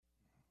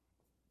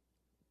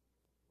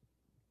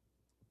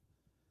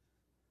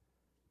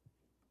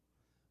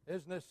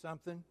Isn't this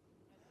something?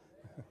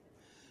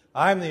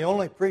 I'm the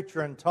only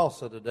preacher in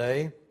Tulsa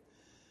today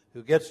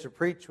who gets to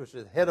preach with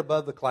his head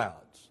above the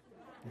clouds.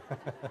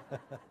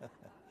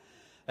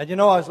 And you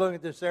know, I was looking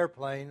at this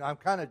airplane. I'm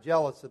kind of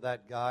jealous of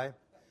that guy.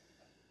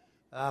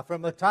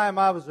 From the time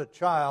I was a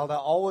child, I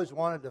always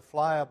wanted to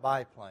fly a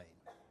biplane.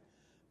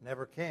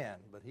 Never can,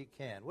 but he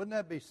can. Wouldn't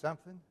that be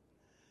something?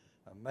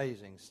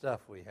 Amazing stuff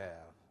we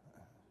have.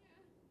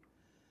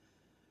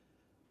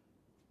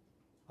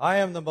 I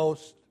am the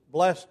most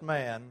blessed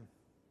man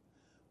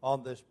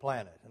on this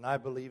planet, and I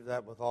believe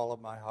that with all of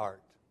my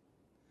heart.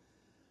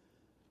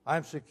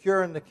 I'm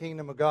secure in the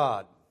kingdom of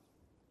God.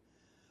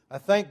 I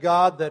thank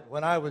God that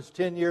when I was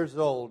 10 years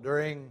old,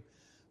 during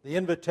the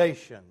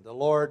invitation, the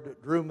Lord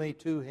drew me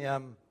to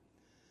Him.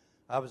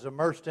 I was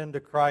immersed into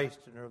Christ,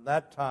 and from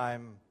that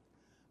time,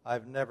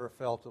 I've never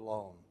felt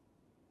alone.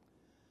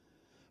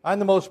 I'm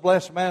the most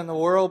blessed man in the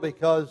world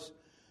because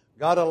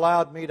God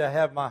allowed me to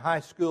have my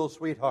high school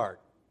sweetheart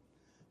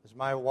as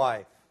my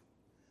wife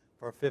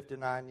for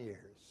 59 years.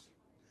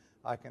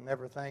 I can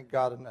never thank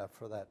God enough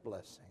for that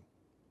blessing.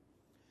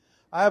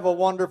 I have a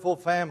wonderful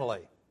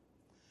family.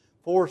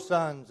 4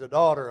 sons, a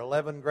daughter,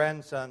 11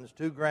 grandsons,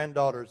 2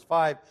 granddaughters,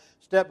 5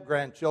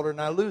 step-grandchildren.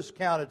 I lose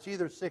count. It's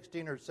either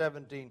 16 or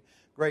 17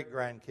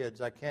 great-grandkids.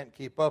 I can't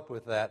keep up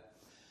with that.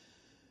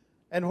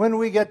 And when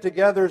we get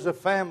together as a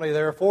family,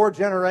 there are 4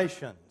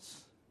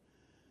 generations,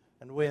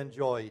 and we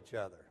enjoy each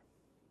other.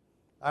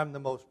 I'm the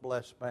most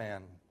blessed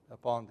man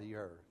upon the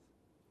earth.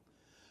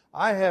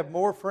 I have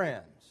more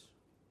friends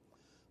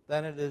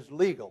than it is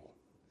legal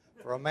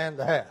for a man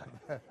to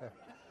have.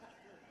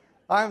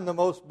 I'm the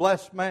most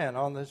blessed man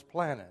on this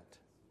planet.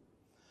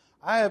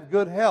 I have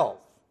good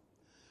health.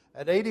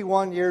 At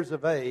 81 years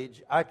of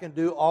age, I can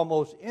do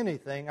almost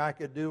anything I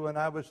could do when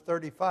I was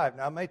 35.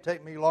 Now, it may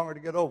take me longer to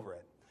get over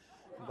it,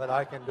 but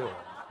I can do it.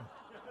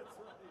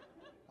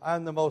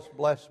 I'm the most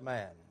blessed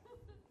man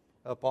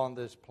upon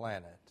this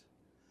planet.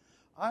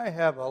 I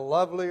have a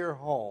lovelier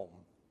home.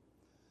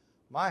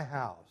 My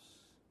house,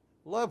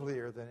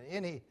 lovelier than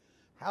any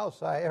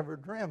house I ever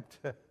dreamt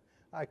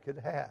I could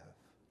have,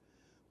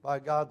 by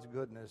God's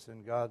goodness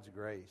and God's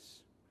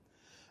grace.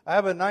 I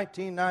have a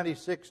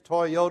 1996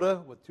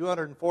 Toyota with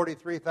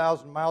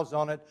 243,000 miles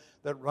on it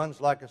that runs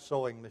like a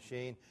sewing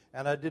machine,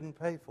 and I didn't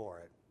pay for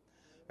it.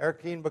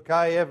 Erkin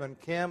Bakayev and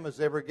Kim, as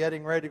they were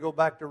getting ready to go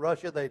back to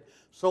Russia, they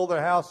sold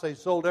their house, they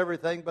sold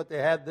everything, but they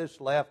had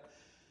this left.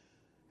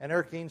 And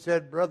Erkin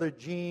said, "Brother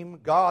Jim,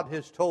 God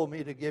has told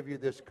me to give you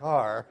this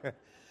car."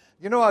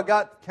 You know, I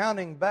got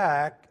counting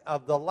back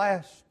of the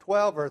last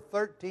 12 or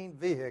 13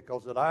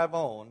 vehicles that I've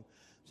owned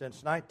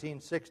since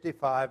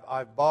 1965.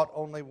 I've bought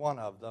only one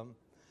of them,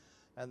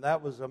 and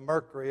that was a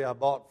Mercury I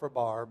bought for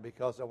Barb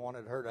because I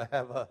wanted her to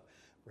have a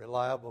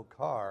reliable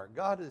car.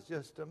 God is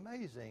just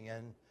amazing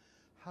in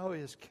how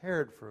He has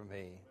cared for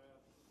me.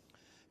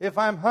 If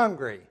I'm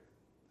hungry,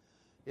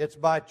 it's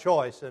by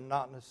choice and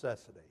not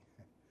necessity.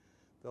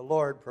 The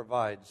Lord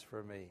provides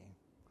for me.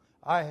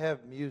 I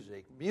have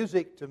music.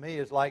 Music to me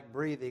is like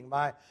breathing.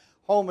 My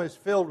home is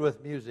filled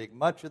with music.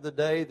 Much of the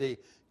day, the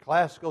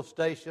classical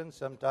station,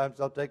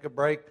 sometimes I'll take a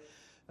break,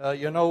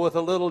 with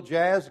a little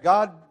jazz.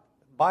 God,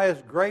 by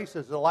His grace,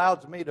 has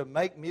allowed me to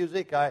make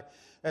music.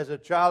 As a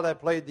child, I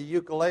played the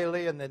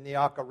ukulele and then the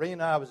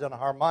ocarina. I was in a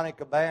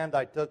harmonica band.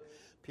 I took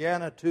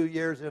piano 2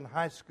 years in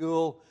high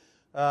school,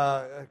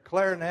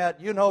 clarinet,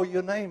 you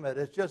name it.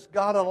 It's just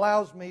God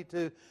allows me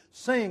to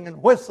sing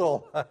and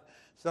whistle.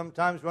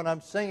 Sometimes when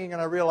I'm singing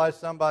and I realize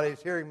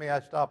somebody's hearing me, I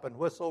stop and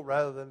whistle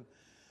rather than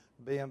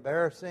be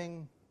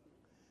embarrassing.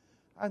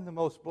 I'm the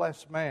most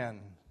blessed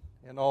man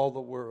in all the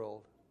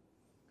world.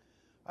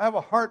 I have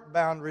a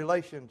heart-bound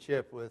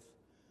relationship with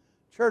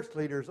church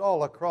leaders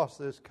all across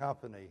this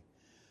country.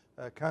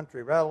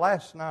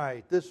 Last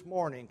night, this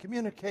morning,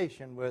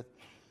 communication with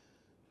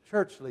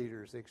church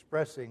leaders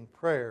expressing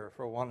prayer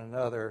for one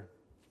another.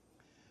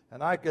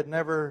 And I could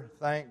never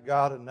thank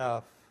God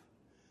enough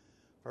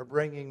for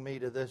bringing me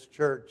to this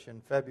church in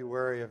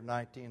February of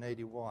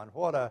 1981.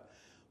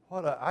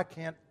 I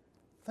can't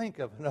think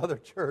of another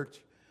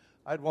church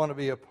I'd want to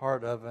be a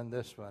part of in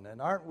this one. And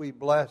aren't we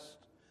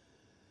blessed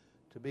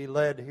to be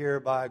led here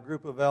by a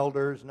group of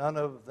elders, none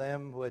of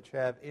them which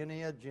have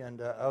any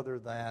agenda other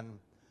than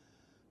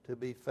to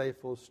be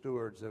faithful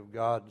stewards of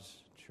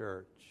God's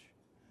church.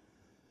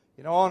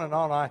 On and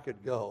on I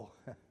could go.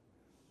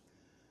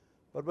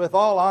 But with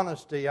all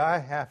honesty, I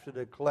have to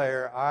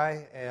declare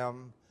I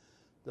am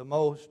the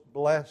most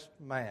blessed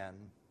man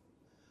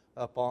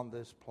upon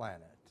this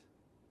planet.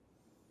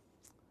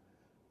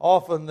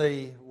 Often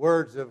the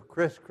words of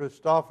Chris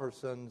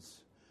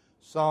Christopherson's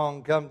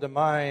song come to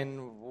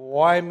mind,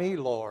 "Why me,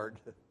 Lord?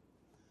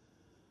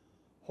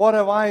 What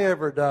have I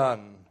ever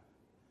done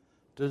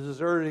to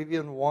deserve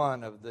even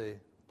one of the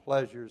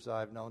pleasures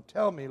I've known?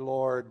 Tell me,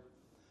 Lord,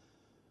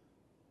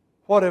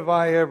 what have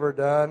I ever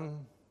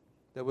done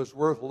that was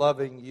worth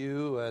loving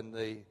you and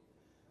the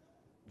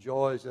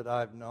joys that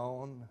I've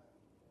known?"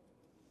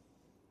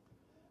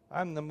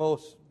 I'm the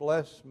most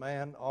blessed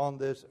man on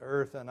this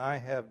earth, and I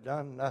have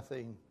done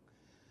nothing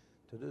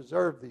to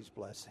deserve these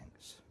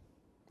blessings.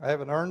 I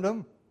haven't earned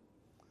them.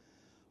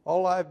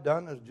 All I've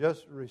done is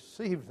just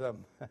receive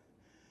them,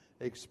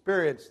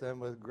 experience them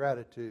with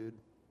gratitude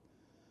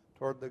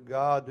toward the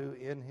God who,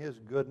 in His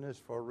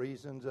goodness, for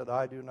reasons that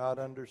I do not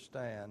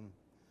understand,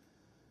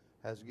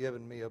 has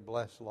given me a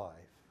blessed life.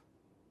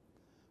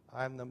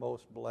 I'm the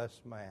most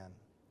blessed man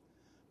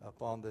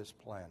upon this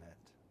planet.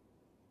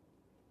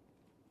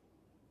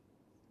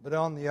 But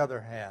on the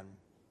other hand,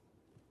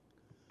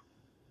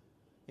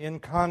 in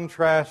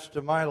contrast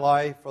to my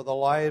life or the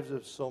lives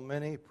of so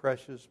many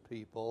precious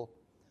people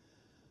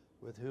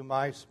with whom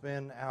I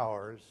spend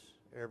hours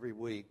every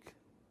week,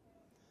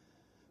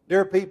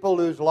 dear people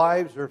whose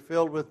lives are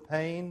filled with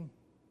pain,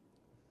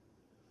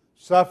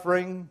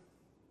 suffering,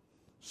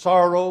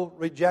 sorrow,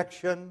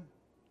 rejection.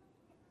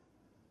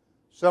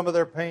 Some of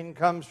their pain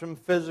comes from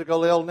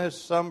physical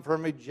illness, some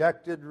from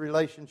rejected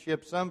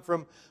relationships, some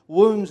from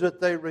wounds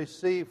that they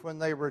received when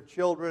they were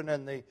children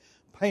and the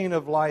pain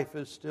of life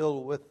is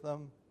still with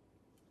them.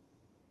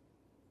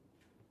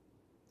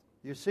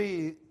 You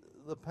see,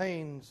 the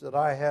pains that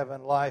I have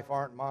in life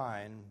aren't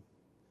mine,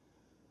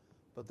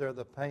 but they're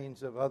the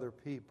pains of other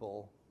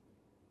people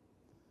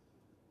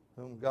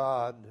whom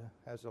God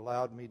has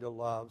allowed me to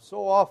love.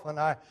 So often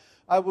I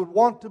would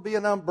want to be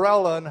an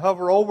umbrella and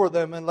hover over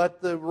them and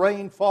let the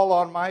rain fall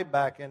on my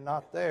back and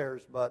not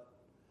theirs, but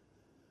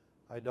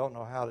I don't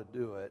know how to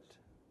do it.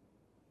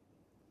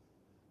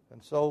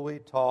 And so we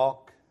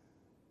talk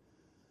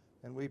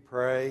and we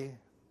pray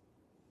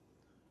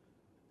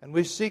and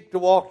we seek to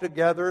walk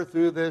together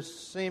through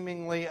this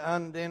seemingly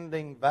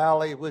unending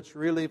valley, which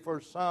really for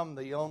some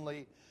the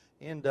only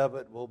end of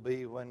it will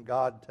be when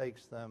God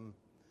takes them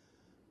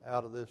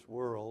out of this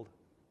world.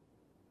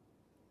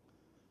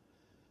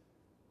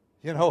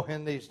 You know,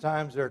 in these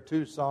times there are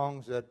two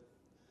songs that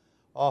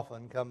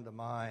often come to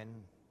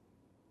mind.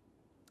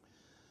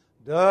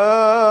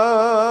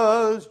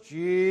 Does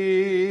Jesus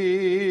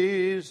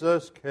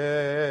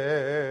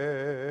care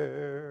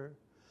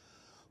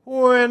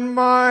when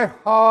my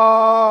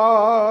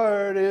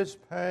heart is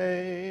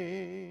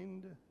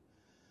pained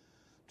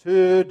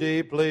too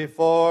deeply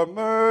for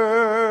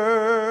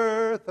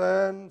mirth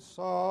and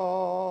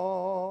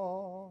song?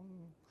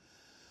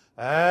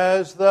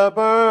 As the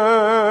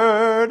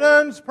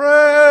burdens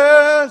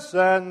press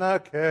and the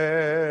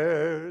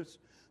cares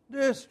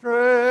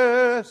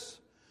distress,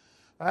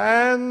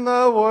 and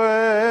the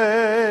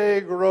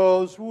way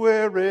grows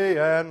weary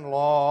and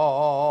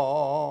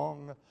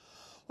long.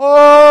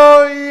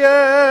 Oh,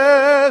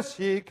 yes,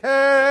 He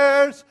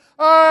cares.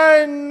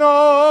 I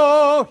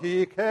know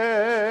He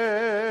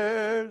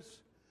cares.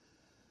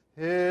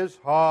 His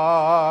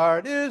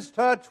heart is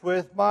touched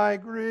with my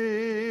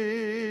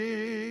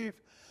grief.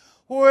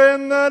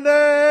 When the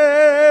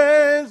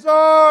days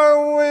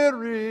are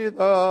weary,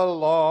 the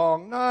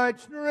long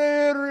nights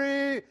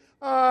dreary,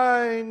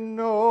 I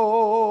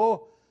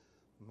know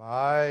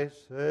my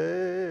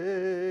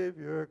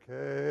Savior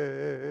cares.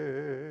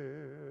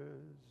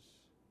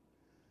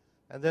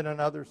 And then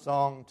another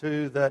song,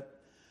 too, that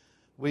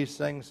we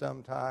sing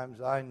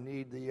sometimes, I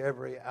need Thee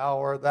every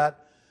hour,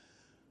 that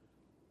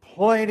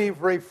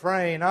plaintive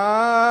refrain,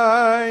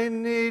 I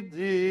need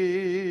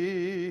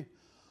Thee.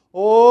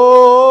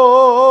 Oh,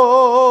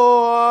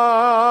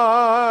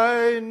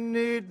 I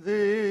need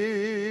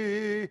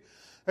Thee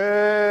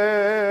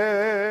every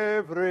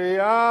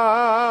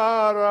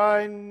hour,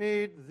 I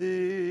need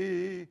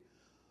Thee.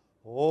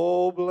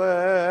 Oh,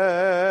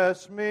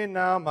 bless me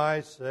now,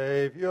 my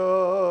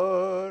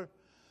Savior,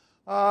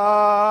 I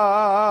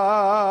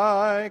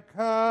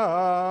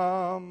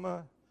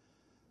come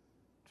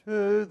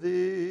to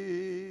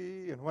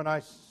Thee. And when I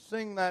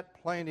sing that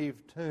plaintive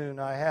tune,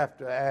 I have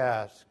to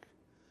ask,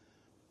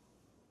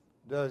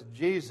 does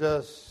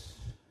Jesus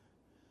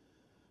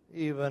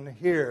even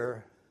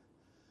hear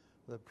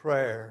the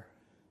prayer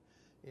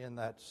in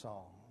that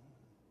song?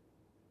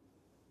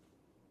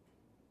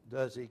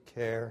 Does He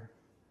care?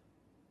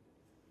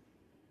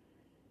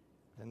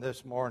 And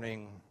this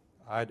morning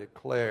I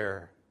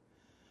declare,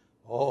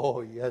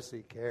 oh, yes,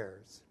 He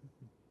cares.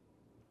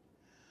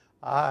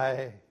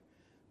 I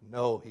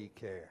know He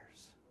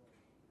cares.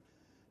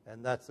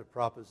 And that's the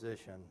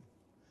proposition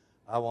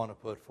I want to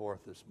put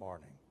forth this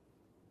morning.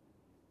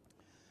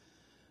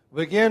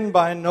 Begin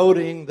by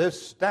noting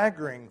this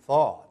staggering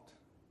thought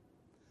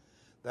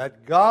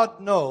that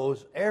God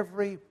knows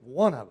every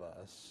one of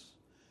us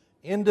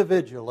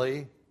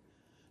individually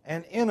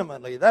and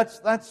intimately.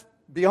 That's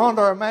beyond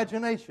our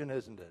imagination,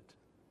 isn't it?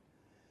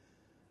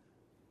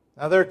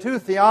 Now, there are two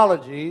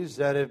theologies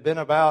that have been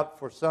about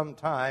for some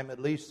time, at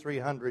least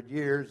 300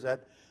 years,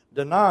 that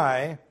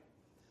deny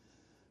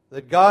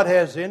that God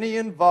has any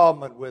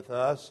involvement with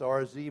us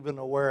or is even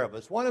aware of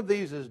us. One of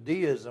these is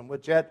deism,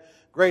 which had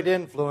great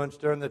influence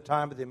during the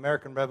time of the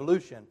American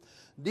Revolution.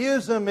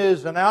 Deism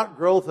is an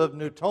outgrowth of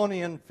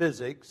Newtonian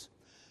physics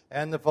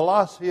and the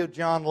philosophy of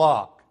John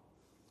Locke.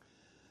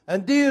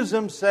 And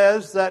deism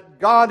says that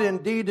God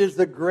indeed is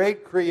the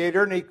great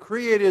creator, and He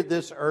created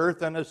this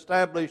earth and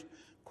established,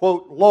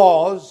 quote,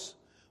 laws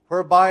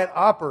whereby it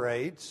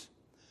operates.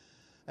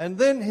 And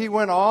then he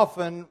went off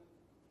and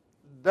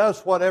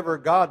does whatever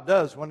God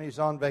does when he's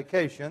on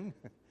vacation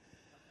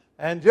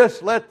and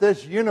just let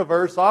this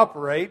universe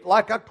operate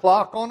like a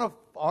clock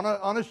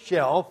on a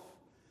shelf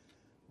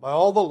by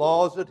all the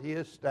laws that he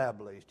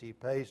established. He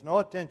pays no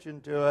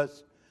attention to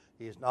us.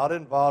 He is not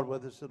involved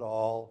with us at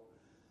all.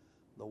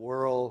 The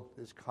world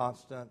is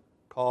constant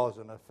cause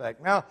and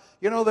effect. Now,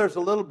 there's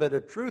a little bit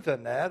of truth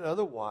in that.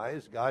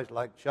 Otherwise, guys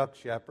like Chuck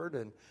Shepard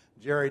and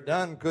Jerry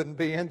Dunn couldn't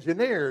be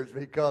engineers,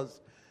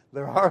 because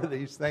there are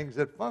these things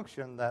that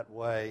function that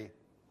way.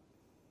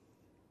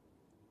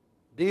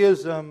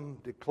 Deism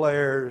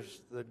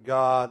declares that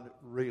God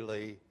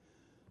really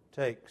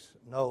takes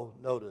no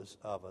notice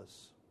of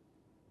us.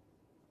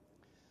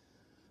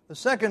 The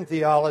second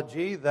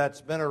theology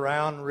that's been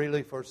around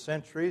really for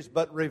centuries,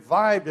 but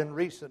revived in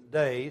recent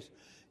days,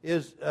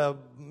 is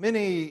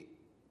many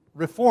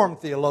Reformed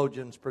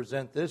theologians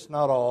present this,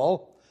 not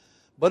all,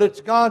 but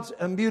it's God's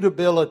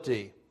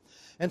immutability.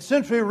 And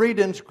since we read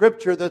in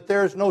Scripture that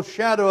there is no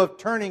shadow of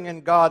turning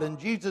in God, and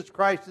Jesus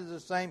Christ is the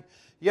same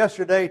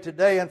yesterday,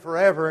 today, and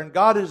forever, and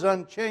God is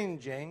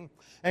unchanging,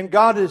 and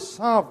God is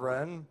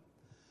sovereign,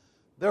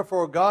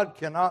 therefore God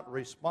cannot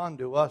respond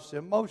to us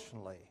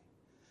emotionally,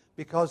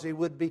 because He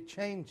would be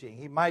changing.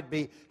 He might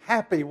be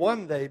happy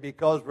one day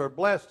because we're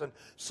blessed, and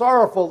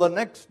sorrowful the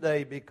next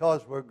day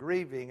because we're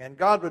grieving. And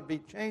God would be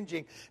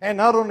changing. And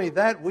not only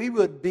that, we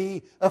would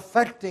be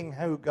affecting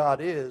who God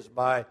is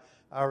by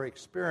our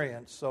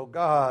experience. So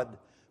God,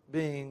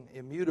 being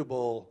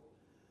immutable,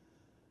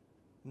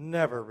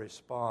 never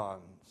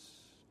responds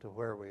to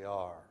where we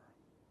are.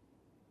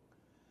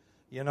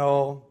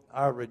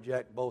 I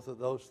reject both of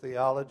those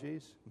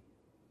theologies.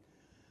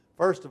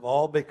 First of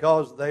all,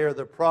 because they are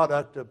the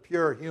product of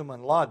pure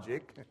human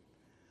logic.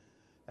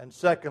 And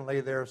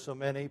secondly, there are so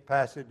many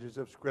passages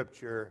of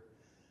Scripture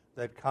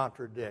that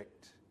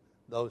contradict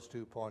those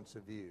 2 points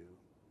of view.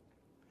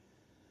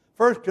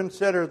 First,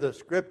 consider the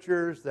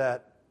Scriptures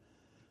that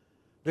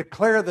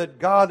declare that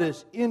God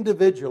is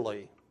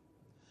individually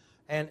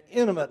and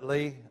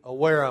intimately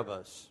aware of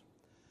us.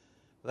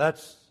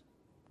 That's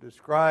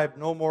described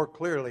no more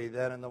clearly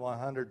than in the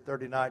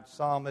 139th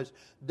Psalm, as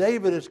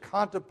David is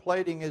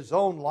contemplating his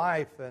own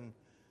life and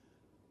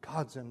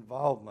God's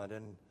involvement.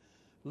 And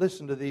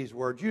listen to these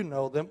words. You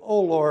know them.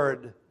 O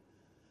Lord,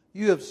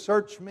 you have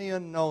searched me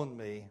and known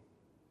me.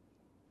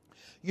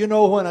 You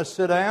know when I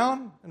sit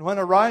down and when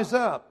I rise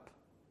up.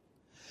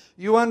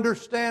 You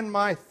understand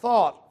my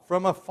thought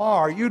from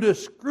afar. You do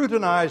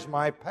scrutinize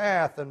my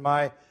path and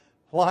my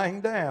lying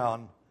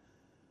down.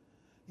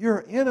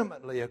 You're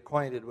intimately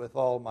acquainted with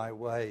all my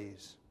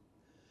ways.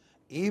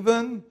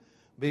 Even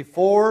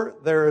before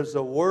there is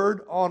a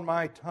word on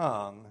my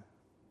tongue,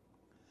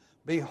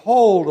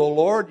 behold, O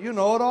Lord, you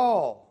know it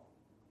all.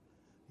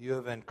 You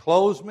have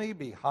enclosed me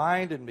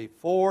behind and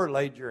before,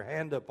 laid your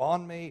hand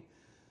upon me.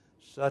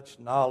 Such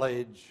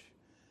knowledge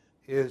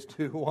is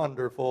too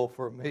wonderful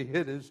for me.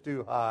 It is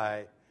too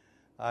high.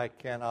 I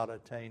cannot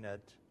attain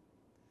it.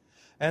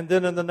 And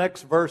then in the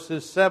next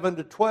verses 7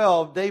 to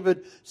 12,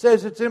 David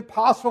says, it's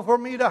impossible for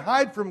me to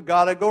hide from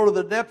God. I go to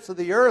the depths of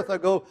the earth. I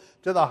go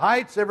to the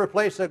heights. Every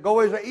place I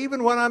go,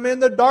 even when I'm in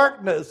the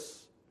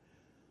darkness,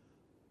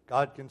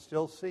 God can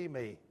still see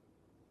me.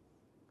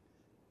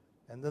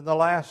 And then the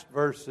last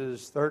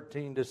verses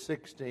 13 to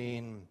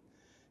 16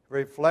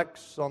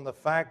 reflects on the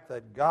fact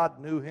that God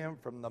knew him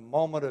from the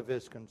moment of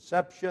his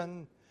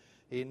conception.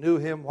 He knew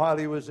him while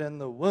he was in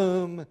the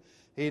womb.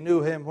 He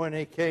knew him when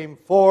he came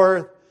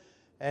forth.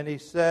 And he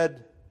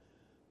said,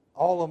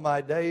 all of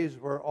my days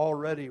were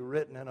already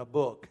written in a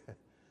book,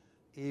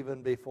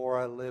 even before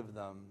I lived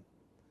them.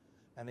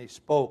 And he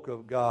spoke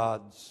of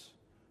God's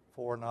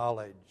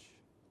foreknowledge.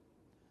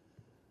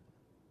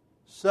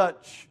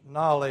 Such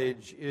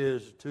knowledge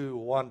is too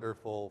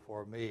wonderful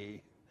for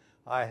me.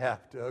 I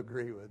have to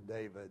agree with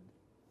David.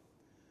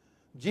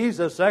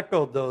 Jesus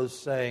echoed those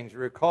sayings,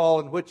 recall,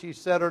 in which he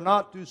said, are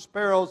not 2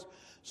 sparrows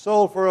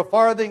sold for a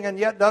farthing, and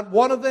yet not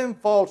one of them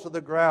falls to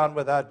the ground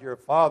without your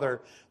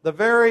Father. The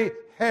very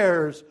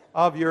hairs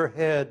of your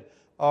head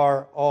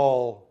are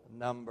all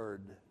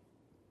numbered.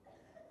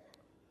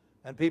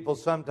 And people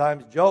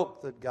sometimes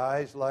joke that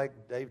guys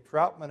like Dave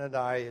Troutman and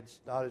I, it's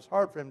not as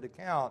hard for him to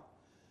count.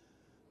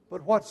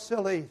 But what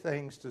silly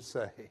things to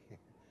say.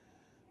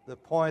 The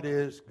point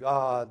is,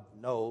 God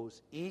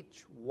knows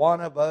each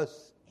one of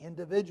us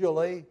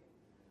individually,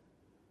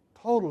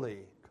 totally,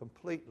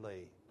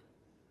 completely,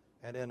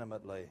 and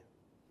intimately.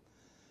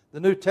 The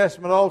New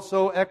Testament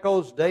also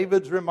echoes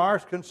David's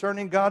remarks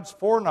concerning God's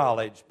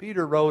foreknowledge.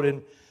 Peter wrote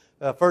in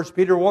 1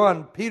 Peter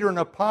 1, Peter, an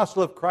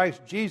apostle of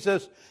Christ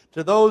Jesus,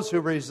 to those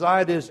who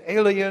reside as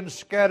aliens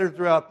scattered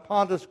throughout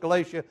Pontus,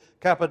 Galatia,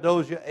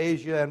 Cappadocia,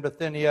 Asia, and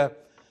Bithynia,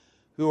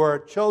 who are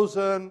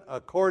chosen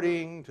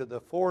according to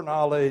the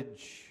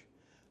foreknowledge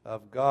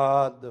of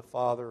God the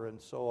Father,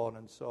 and so on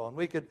and so on.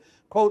 We could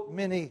quote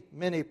many,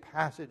 many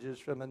passages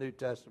from the New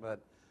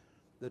Testament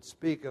that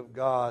speak of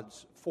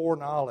God's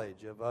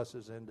foreknowledge of us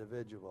as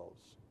individuals.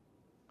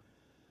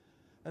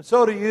 And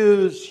so, to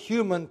use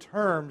human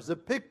terms, the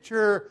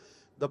picture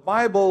the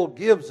Bible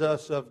gives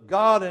us of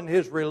God and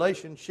His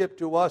relationship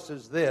to us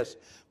is this.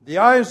 The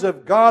eyes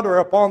of God are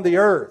upon the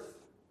earth,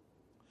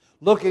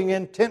 looking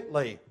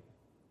intently.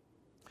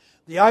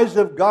 The eyes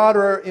of God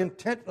are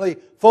intently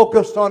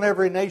focused on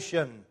every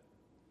nation.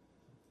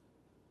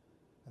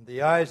 And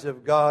the eyes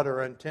of God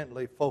are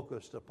intently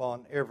focused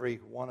upon every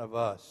one of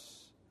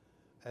us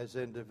as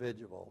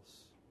individuals.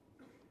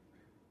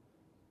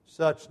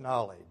 Such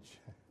knowledge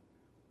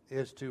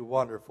is too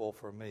wonderful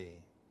for me.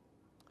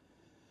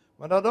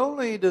 But not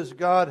only does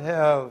God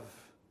have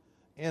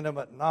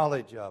intimate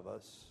knowledge of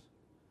us,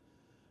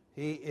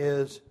 He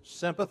is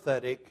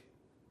sympathetic,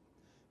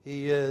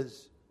 He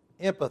is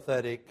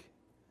empathetic,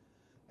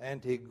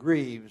 and He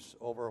grieves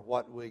over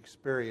what we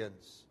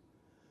experience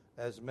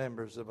as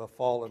members of a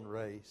fallen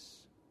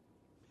race.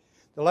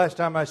 The last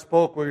time I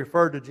spoke, we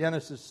referred to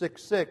Genesis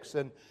 6:6,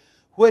 and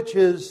which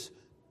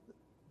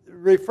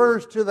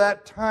refers to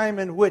that time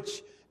in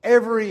which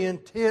every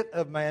intent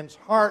of man's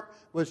heart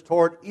was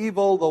toward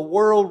evil. The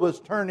world was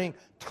turning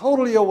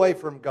totally away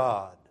from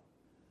God.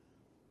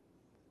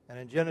 And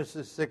in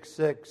Genesis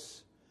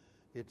 6:6,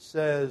 it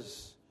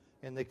says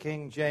in the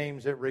King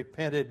James, it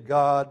repented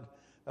God.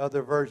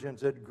 Other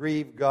versions, it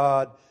grieved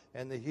God.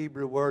 And the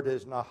Hebrew word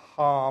is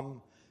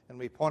naham. And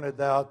we pointed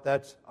out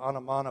that's an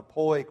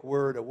onomatopoeic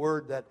word, a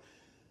word that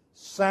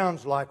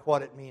sounds like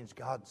what it means.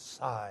 God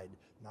sighed.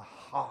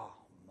 Naham.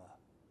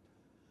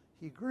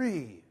 He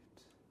grieved.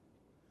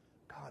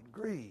 God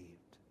grieved.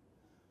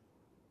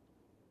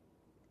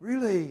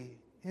 Really,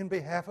 in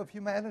behalf of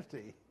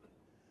humanity,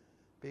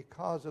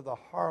 because of the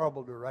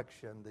horrible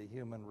direction the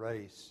human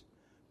race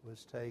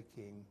was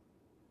taking.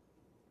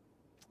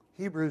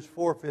 Hebrews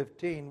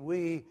 4:15,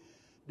 we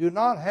do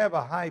not have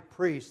a high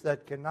priest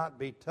that cannot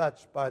be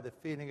touched by the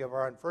feeling of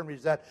our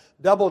infirmities. That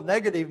double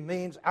negative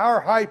means our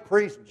high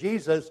priest,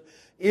 Jesus,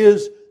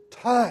 is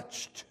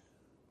touched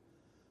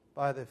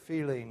by the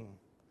feeling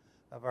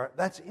of our...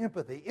 That's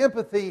empathy.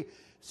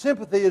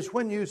 Sympathy is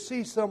when you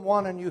see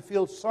someone and you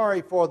feel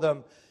sorry for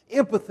them.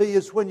 Empathy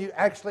is when you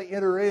actually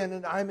enter in,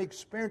 and I'm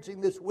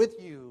experiencing this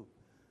with you.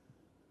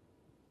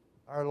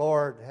 Our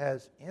Lord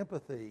has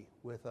empathy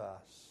with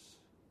us.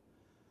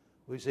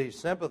 We see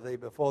sympathy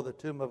before the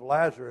tomb of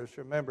Lazarus.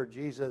 Remember,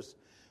 Jesus'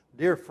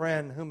 dear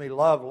friend whom He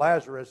loved,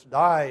 Lazarus,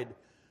 died.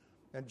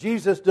 And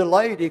Jesus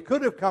delayed. He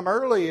could have come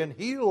early and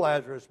healed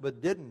Lazarus,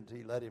 but didn't.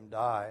 He let him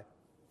die.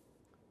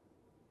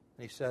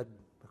 He said,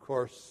 of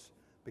course,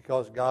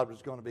 because God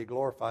was going to be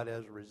glorified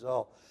as a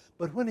result.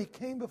 But when He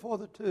came before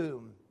the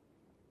tomb,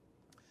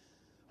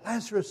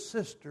 Lazarus'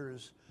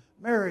 sisters,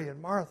 Mary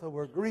and Martha,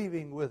 were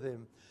grieving with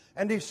Him.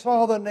 And He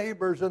saw the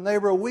neighbors, and they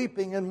were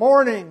weeping and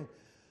mourning.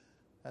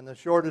 And the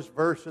shortest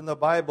verse in the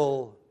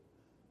Bible,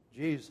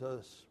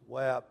 Jesus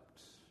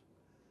wept.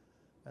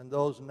 And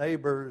those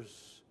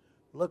neighbors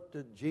looked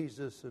at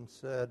Jesus and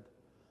said,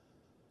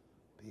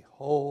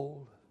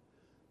 behold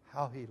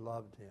how He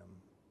loved him.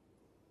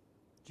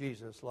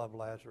 Jesus loved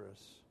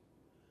Lazarus.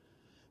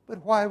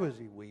 But why was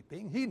He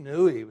weeping? He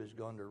knew He was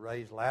going to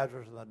raise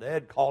Lazarus from the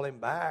dead, call him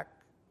back.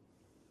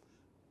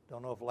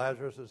 Don't know if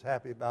Lazarus is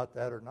happy about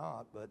that or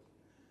not, but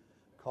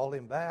call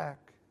him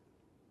back.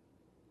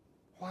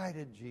 Why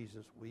did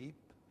Jesus weep?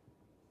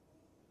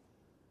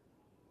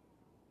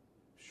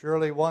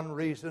 Surely one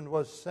reason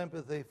was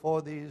sympathy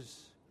for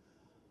these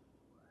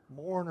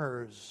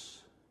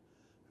mourners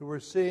who were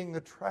seeing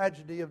the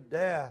tragedy of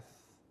death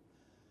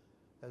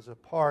as a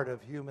part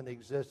of human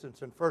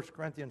existence. And 1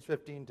 Corinthians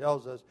 15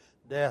 tells us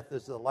death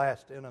is the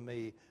last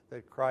enemy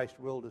that Christ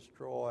will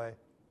destroy.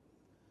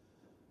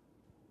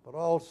 But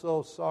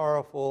also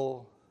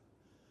sorrowful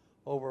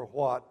over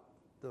what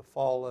the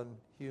fallen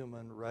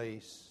human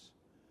race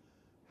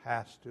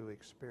has to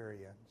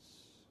experience.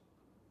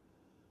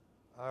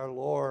 Our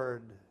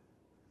Lord,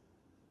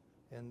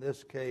 in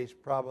this case,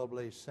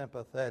 probably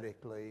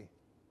sympathetically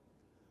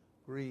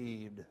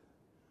grieved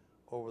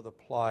over the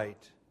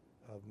plight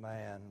of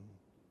man.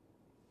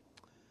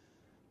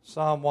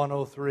 Psalm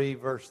 103,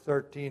 verse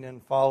 13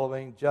 and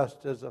following,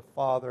 just as a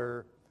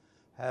father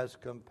has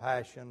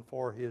compassion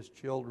for his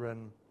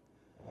children,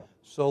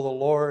 so the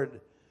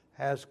Lord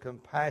has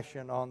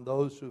compassion on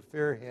those who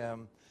fear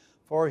Him,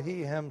 for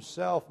He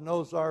Himself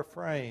knows our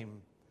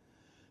frame.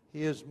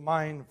 He is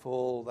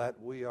mindful that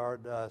we are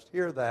dust.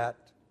 Hear that.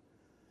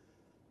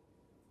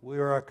 We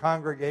are a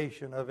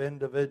congregation of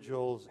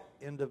individuals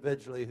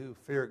individually who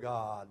fear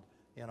God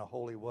in a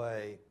holy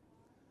way.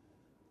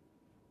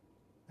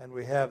 And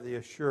we have the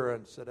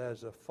assurance that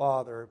as a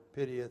father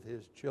pitieth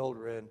his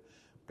children,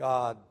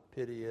 God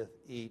pitieth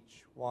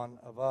each one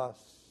of us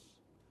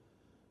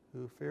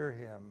who fear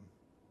Him.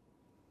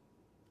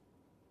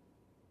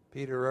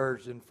 Peter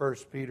urged in 1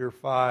 Peter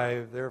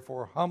 5,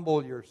 therefore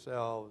humble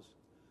yourselves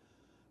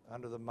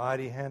under the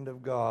mighty hand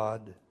of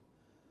God,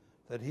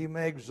 that He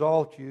may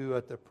exalt you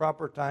at the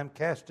proper time,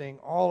 casting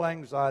all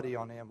anxiety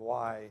on Him.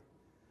 Why?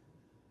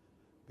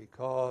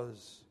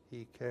 Because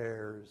He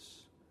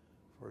cares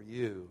for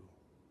you.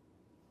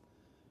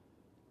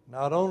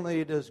 Not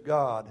only does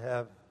God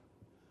have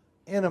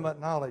intimate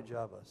knowledge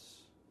of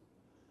us,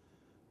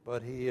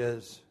 but He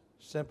is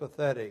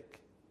sympathetic,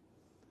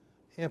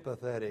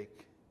 empathetic,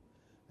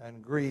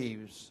 and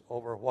grieves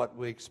over what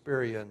we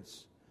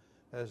experience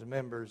as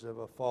members of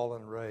a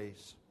fallen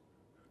race.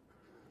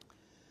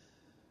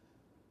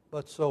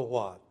 But so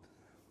what?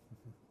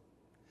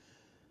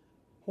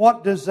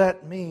 What does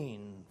that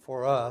mean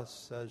for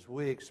us as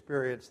we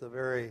experience the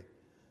very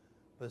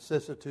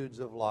vicissitudes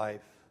of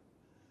life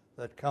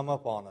that come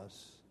upon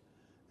us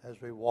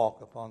as we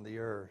walk upon the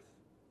earth?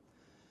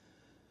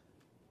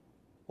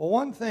 Well,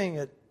 one thing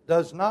it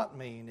does not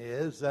mean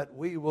is that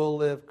we will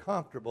live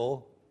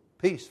comfortable,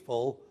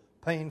 peaceful,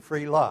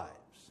 pain-free lives.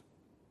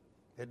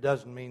 It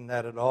doesn't mean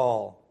that at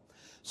all.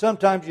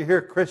 Sometimes you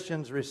hear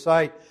Christians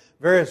recite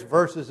various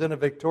verses in a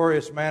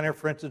victorious manner.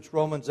 For instance,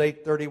 Romans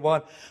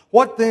 8:31.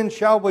 What then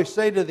shall we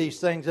say to these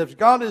things? If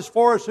God is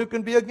for us, who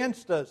can be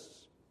against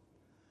us?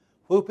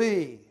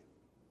 Whoopee.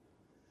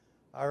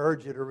 I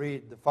urge you to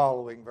read the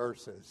following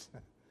verses,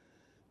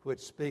 which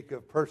speak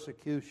of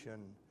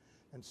persecution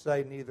and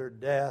say neither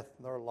death,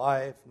 nor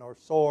life, nor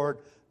sword,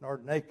 nor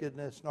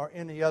nakedness, nor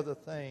any other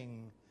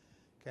thing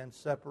can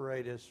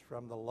separate us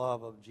from the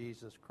love of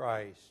Jesus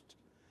Christ.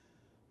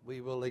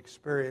 We will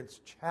experience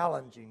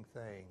challenging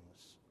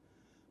things,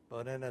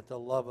 but in it the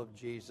love of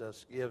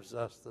Jesus gives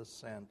us the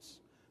sense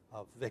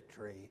of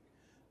victory,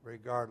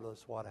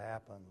 regardless what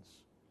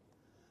happens.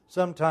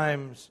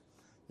 Sometimes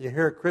you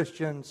hear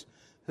Christians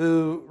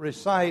who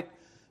recite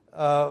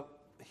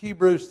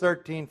Hebrews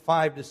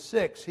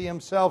 13:5-6. He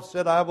himself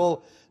said, I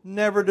will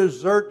never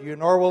desert you,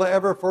 nor will I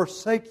ever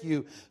forsake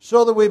you,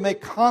 so that we may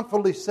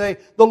confidently say,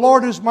 the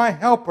Lord is my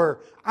helper.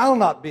 I'll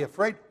not be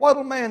afraid. What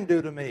will man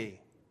do to me?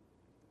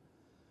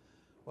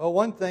 Well,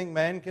 one thing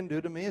man can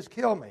do to me is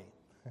kill me.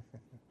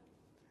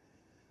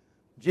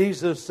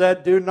 Jesus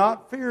said, do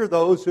not fear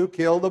those who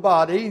kill the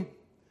body,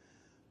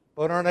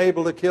 but aren't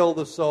able to kill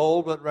the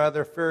soul, but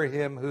rather fear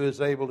him who is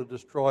able to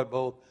destroy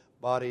both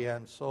body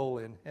and soul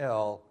in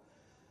hell.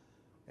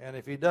 And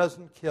if he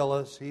doesn't kill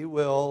us, he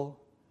will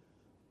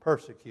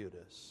persecute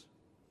us.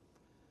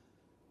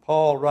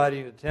 Paul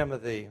writing to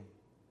Timothy,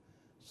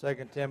 2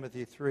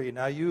 Timothy 3,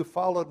 now you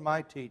followed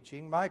my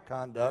teaching, my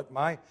conduct,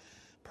 my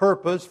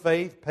purpose,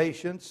 faith,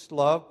 patience,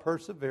 love,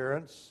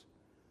 perseverance,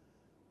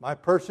 my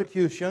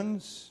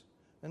persecutions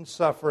and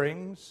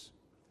sufferings,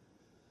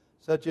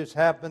 such as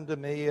happened to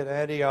me at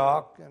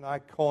Antioch and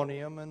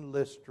Iconium and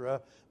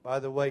Lystra. By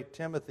the way,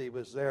 Timothy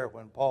was there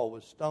when Paul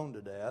was stoned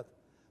to death,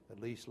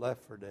 at least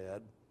left for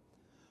dead.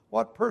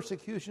 What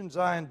persecutions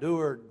I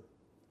endured.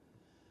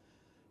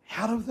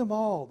 Out of them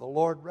all, the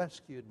Lord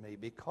rescued me,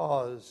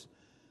 because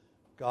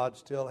God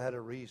still had a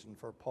reason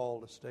for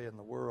Paul to stay in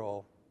the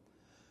world.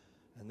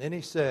 And then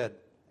he said,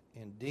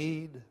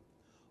 indeed,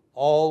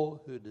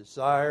 all who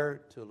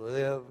desire to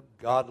live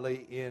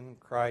godly in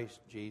Christ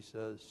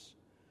Jesus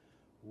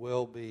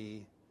will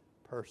be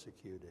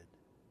persecuted.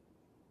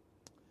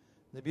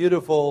 The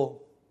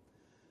beautiful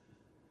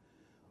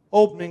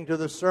opening to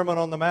the Sermon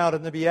on the Mount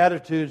in the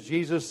Beatitudes,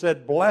 Jesus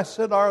said,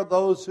 blessed are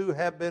those who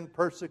have been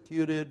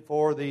persecuted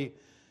for the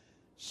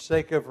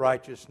sake of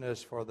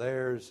righteousness, for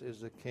theirs is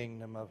the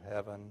kingdom of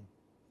heaven.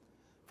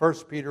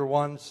 1 Peter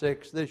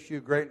 1:6, this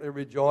you greatly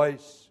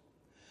rejoice,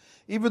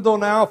 even though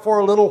now for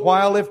a little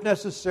while, if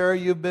necessary,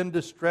 you've been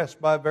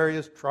distressed by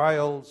various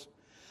trials,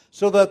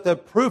 so that the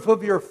proof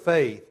of your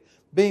faith,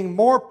 being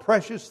more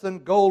precious than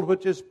gold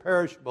which is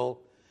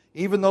perishable,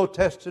 even though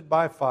tested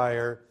by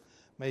fire,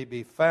 may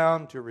be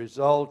found to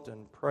result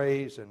in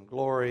praise and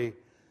glory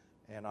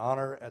and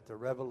honor at the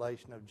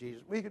revelation of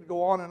Jesus. We could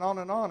go on and on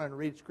and on and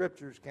read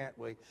scriptures, can't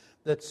we,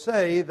 that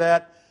say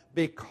that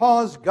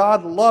because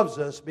God loves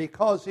us,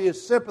 because He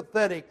is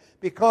sympathetic,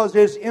 because He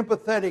is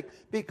empathetic,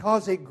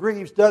 because He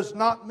grieves, does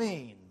not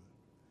mean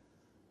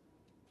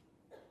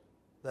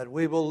that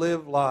we will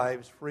live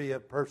lives free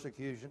of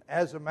persecution.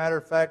 As a matter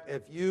of fact,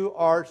 if you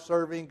are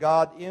serving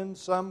God in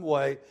some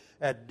way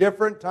at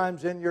different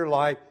times in your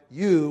life,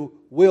 you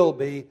will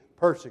be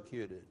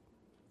persecuted.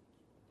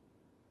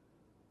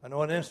 I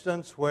know an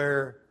instance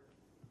where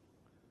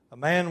a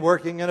man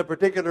working in a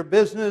particular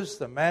business,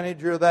 the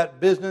manager of that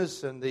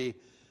business and the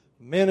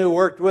men who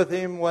worked with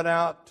him went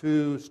out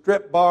to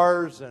strip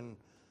bars and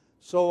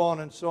so on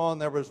and so on.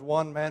 There was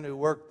one man who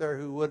worked there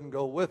who wouldn't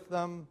go with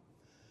them.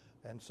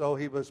 And so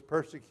he was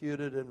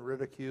persecuted and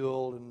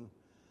ridiculed and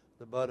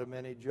the butt of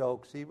many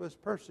jokes. He was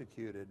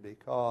persecuted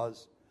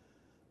because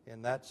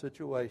in that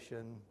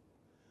situation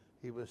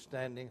he was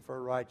standing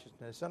for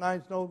righteousness. And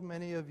I know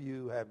many of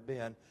you have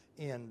been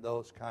in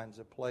those kinds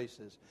of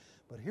places.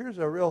 But here's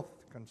a real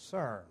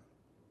concern.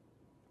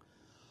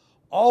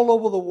 All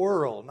over the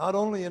world, not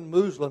only in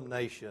Muslim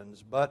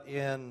nations, but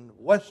in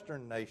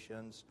Western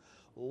nations,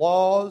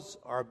 laws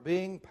are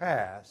being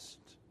passed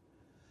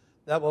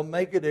that will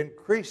make it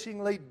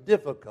increasingly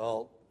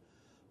difficult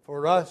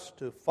for us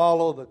to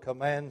follow the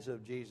commands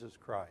of Jesus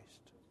Christ.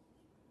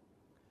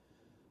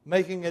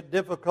 Making it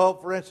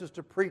difficult, for instance,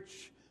 to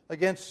preach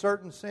against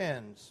certain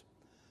sins.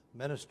 A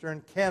minister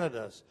in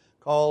Canada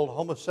called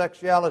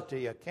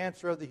homosexuality a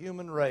cancer of the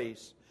human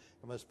race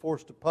and was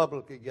forced to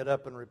publicly get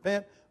up and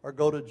repent or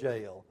go to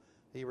jail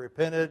he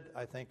repented,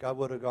 I think I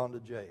would have gone to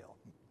jail.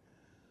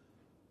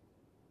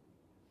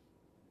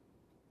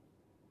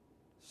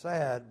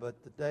 Sad,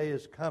 but the day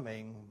is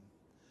coming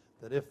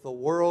that if the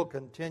world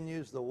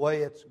continues the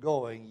way it's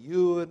going,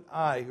 you and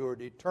I, who are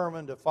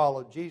determined to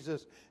follow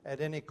Jesus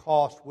at any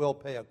cost, will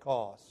pay a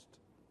cost.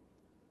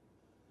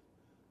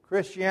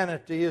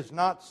 Christianity is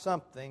not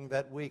something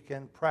that we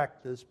can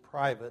practice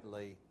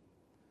privately.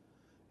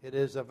 It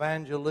is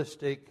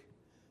evangelistic,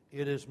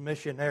 it is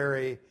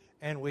missionary,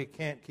 and we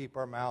can't keep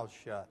our mouths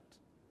shut,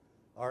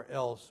 or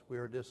else we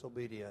are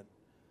disobedient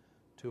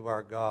to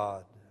our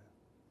God.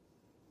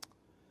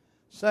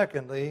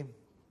 Secondly,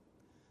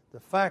 the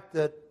fact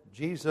that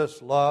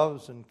Jesus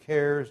loves and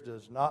cares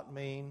does not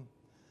mean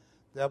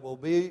that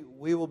we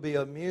will be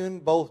immune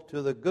both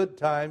to the good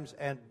times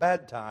and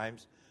bad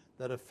times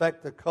that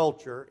affect the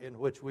culture in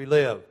which we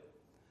live.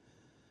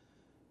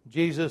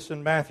 Jesus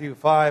in Matthew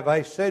 5,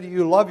 I say to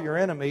you, love your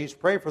enemies,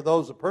 pray for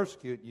those that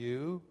persecute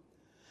you,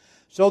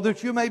 so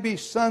that you may be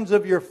sons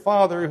of your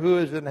Father who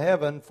is in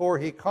heaven, for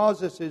He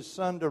causes His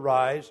sun to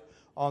rise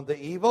on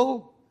the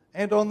evil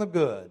and on the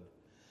good,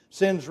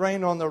 sends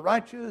rain on the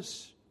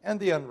righteous and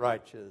the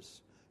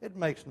unrighteous. It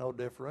makes no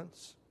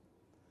difference.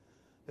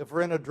 If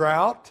we're in a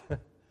drought,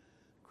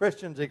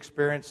 Christians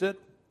experience it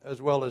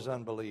as well as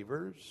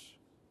unbelievers.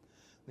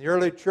 In the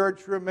early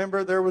church,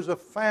 remember, there was a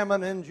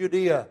famine in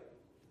Judea.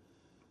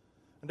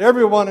 And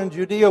everyone in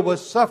Judea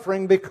was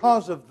suffering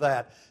because of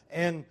that.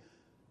 And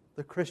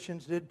the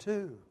Christians did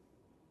too.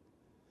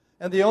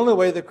 And the only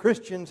way the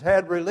Christians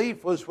had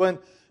relief was when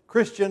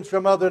Christians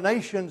from other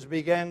nations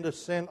began to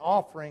send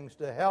offerings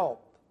to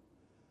help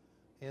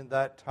in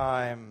that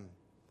time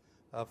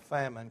of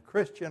famine.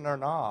 Christian or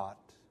not,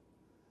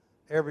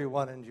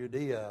 everyone in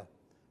Judea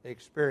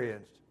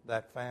experienced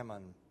that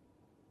famine.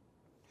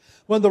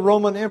 When the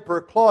Roman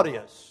Emperor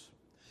Claudius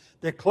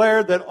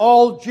declared that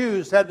all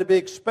Jews had to be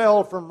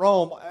expelled from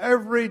Rome,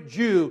 every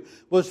Jew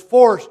was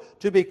forced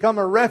to become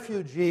a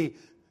refugee,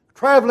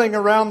 traveling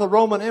around the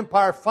Roman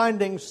Empire,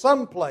 finding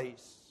some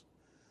place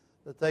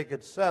that they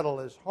could settle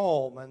as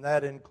home, and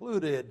that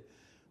included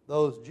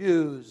those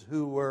Jews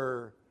who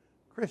were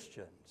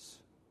Christians.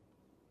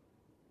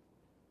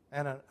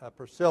 And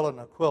Priscilla and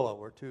Aquila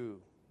were too.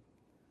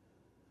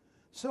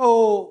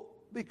 So,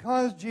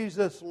 because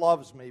Jesus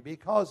loves me,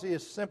 because He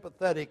is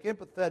sympathetic,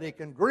 empathetic,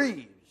 and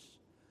grieves,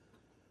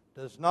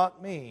 does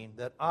not mean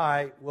that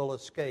I will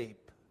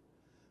escape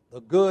the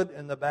good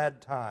and the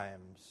bad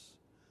times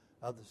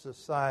of the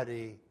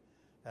society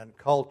and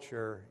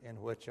culture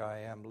in which I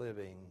am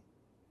living.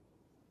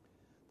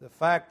 The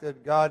fact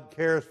that God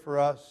cares for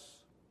us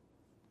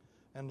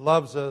and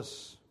loves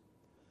us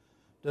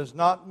does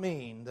not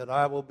mean that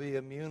I will be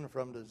immune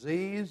from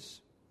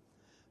disease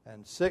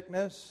and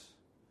sickness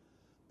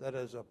that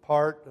is a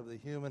part of the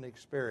human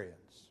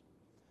experience.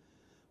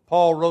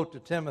 Paul wrote to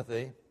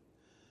Timothy,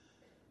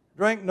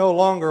 drink no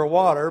longer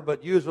water,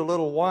 but use a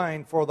little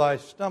wine for thy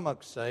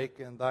stomach's sake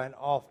and thine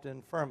oft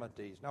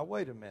infirmities. Now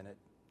wait a minute.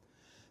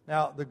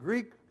 Now the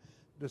Greek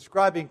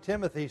describing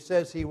Timothy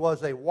says he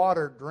was a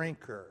water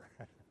drinker.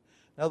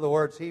 In other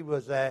words, he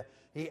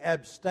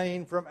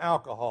abstained from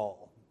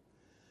alcohol.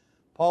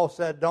 Paul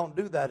said, don't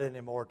do that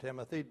anymore,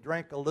 Timothy.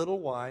 Drink a little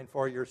wine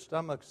for your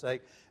stomach's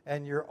sake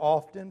and your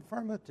oft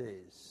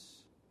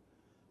infirmities.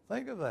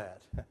 Think of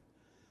that.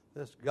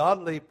 This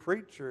godly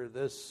preacher,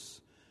 this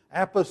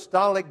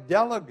apostolic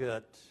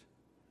delegate,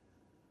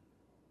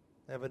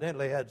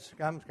 evidently had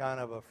some kind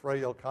of a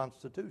frail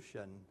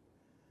constitution.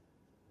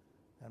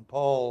 And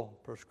Paul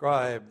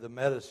prescribed the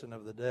medicine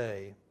of the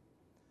day.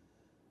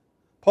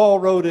 Paul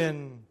wrote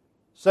in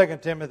 2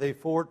 Timothy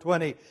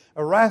 4:20,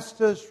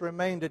 Erastus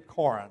remained at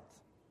Corinth,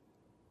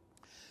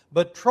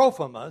 but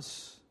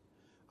Trophimus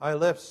I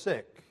left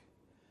sick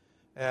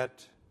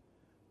at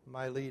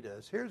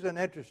Miletus. Here's an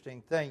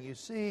interesting thing. You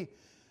see,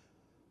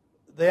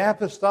 the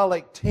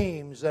apostolic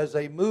teams, as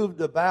they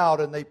moved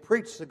about and they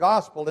preached the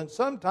gospel, and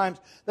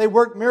sometimes they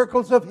worked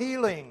miracles of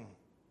healing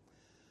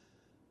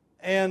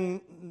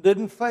and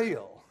didn't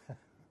fail.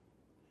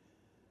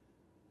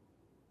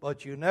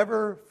 But you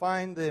never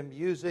find them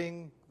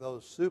using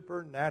those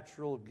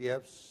supernatural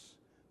gifts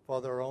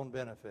for their own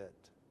benefit.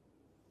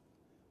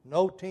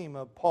 No team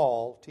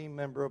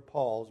member of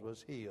Paul's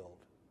was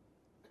healed.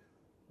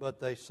 But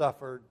they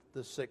suffered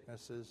the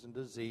sicknesses and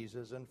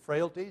diseases and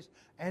frailties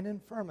and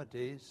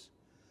infirmities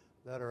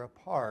that are a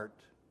part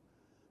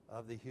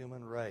of the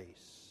human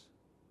race.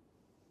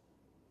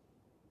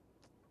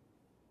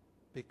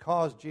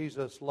 Because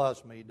Jesus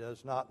loves me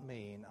does not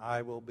mean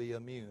I will be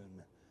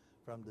immune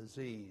from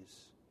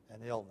disease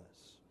and illness.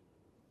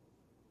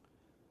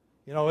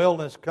 You know,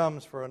 illness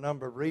comes for a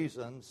number of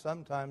reasons.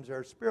 Sometimes there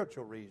are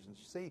spiritual reasons.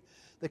 You see,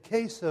 the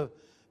case of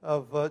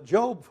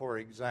Job, for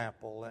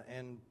example,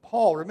 and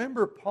Paul.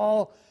 Remember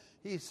Paul,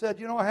 he said,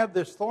 you know, I have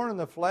this thorn in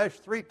the flesh.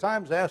 3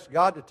 times I asked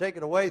God to take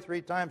it away.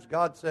 3 times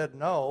God said,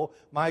 no,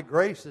 my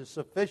grace is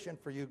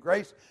sufficient for you.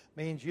 Grace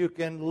means you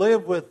can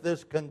live with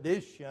this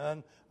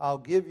condition. I'll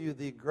give you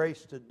the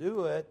grace to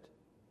do it.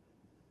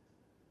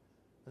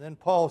 And then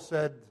Paul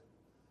said,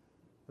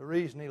 The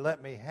reason He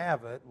let me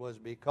have it was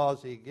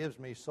because He gives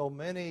me so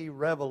many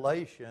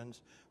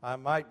revelations I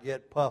might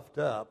get puffed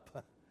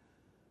up.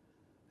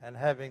 And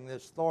having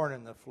this thorn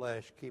in the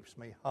flesh keeps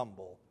me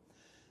humble.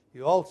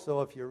 You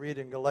also, if you read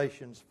in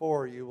Galatians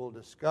 4, you will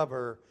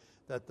discover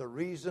that the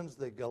reasons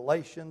the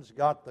Galatians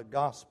got the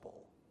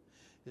gospel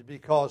is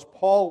because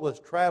Paul was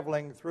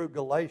traveling through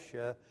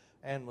Galatia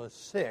and was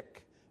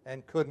sick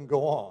and couldn't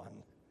go on.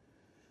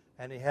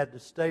 And he had to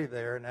stay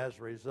there, and as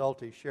a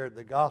result, he shared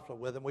the gospel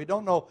with them. We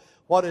don't know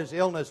what his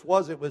illness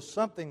was. It was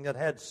something that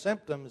had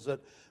symptoms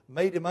that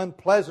made him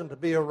unpleasant to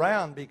be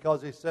around,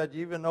 because he said,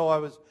 even though I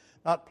was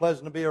not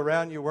pleasant to be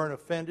around, you weren't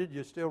offended,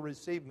 you still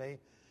received me.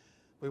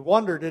 We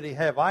wonder, did he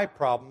have eye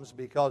problems?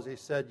 Because he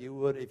said you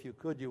would, if you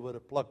could, you would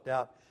have plucked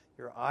out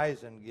your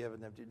eyes and given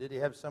them to you. Did he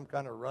have some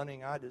kind of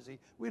running eye disease?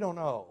 We don't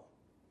know.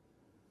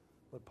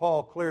 But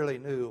Paul clearly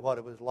knew what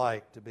it was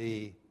like to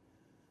be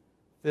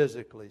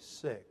physically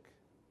sick.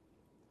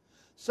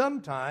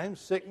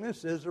 Sometimes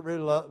sickness is a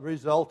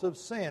result of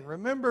sin.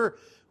 Remember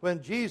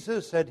when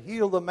Jesus had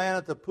healed the man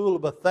at the pool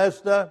of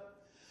Bethesda?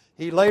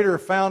 He later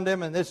found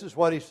him, and this is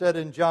what he said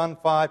in John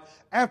 5.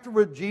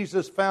 Afterward,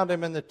 Jesus found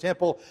him in the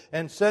temple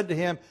and said to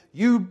him,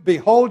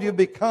 Behold, you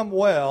become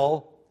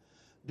well.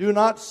 Do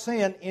not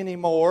sin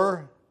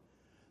anymore,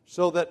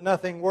 so that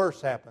nothing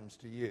worse happens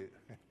to you.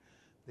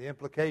 The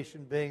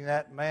implication being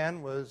that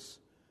man was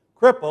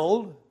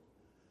crippled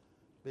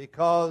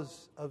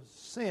because of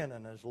sin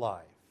in his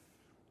life.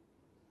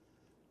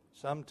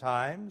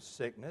 Sometimes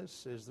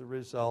sickness is the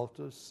result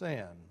of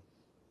sin.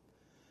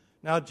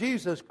 Now,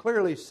 Jesus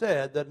clearly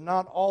said that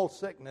not all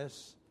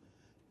sickness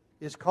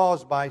is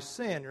caused by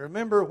sin.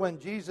 Remember when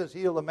Jesus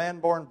healed a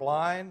man born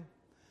blind?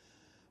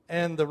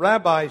 And the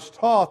rabbis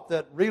taught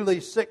that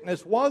really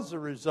sickness was a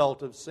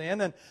result of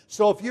sin. And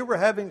so if you were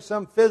having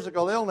some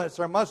physical illness,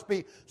 there must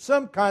be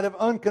some kind of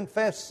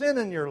unconfessed sin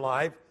in your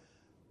life.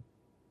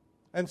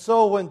 And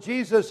so when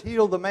Jesus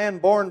healed the man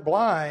born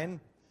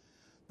blind,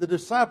 the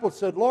disciples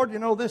said, Lord, you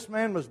know, this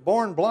man was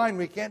born blind.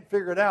 We can't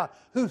figure it out.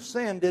 Who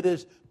sinned? Did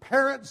his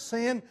parents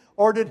sin,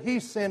 or did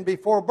he sin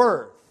before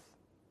birth?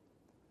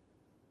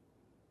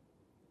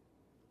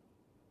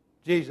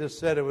 Jesus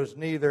said it was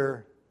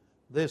neither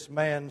this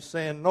man's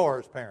sin nor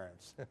his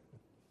parents.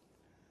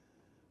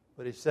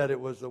 But he said it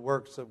was the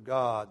works of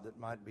God that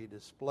might be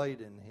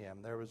displayed in him.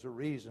 There was a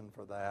reason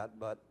for that.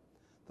 But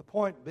the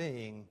point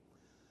being,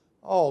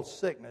 all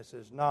sickness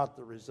is not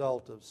the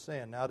result of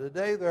sin. Now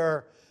today there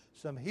are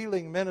some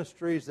healing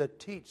ministries that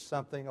teach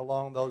something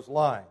along those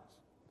lines.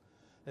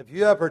 If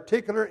you have a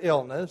particular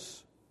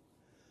illness,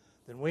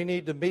 then we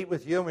need to meet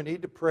with you, and we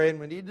need to pray,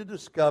 and we need to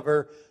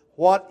discover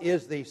what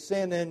is the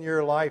sin in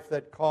your life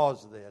that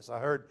caused this. I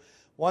heard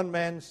one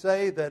man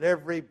say that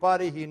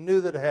everybody he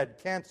knew that had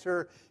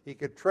cancer, he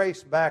could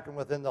trace back, and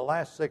within the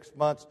last 6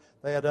 months,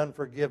 they had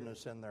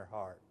unforgiveness in their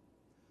heart.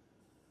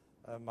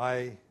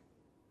 I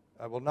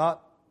will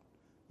not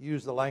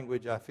use the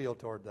language I feel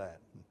toward that.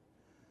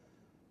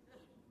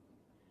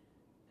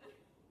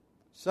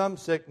 Some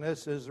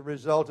sickness is a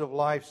result of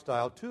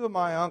lifestyle. 2 of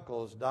my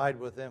uncles died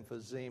with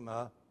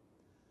emphysema.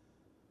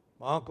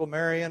 My Uncle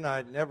Marion,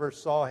 I never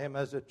saw him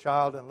as a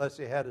child unless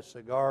he had a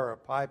cigar or a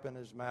pipe in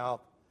his mouth.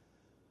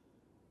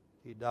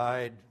 He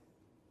died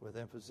with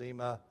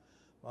emphysema.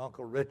 My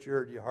Uncle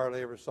Richard, you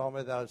hardly ever saw him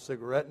without a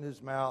cigarette in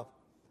his mouth.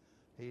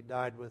 He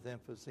died with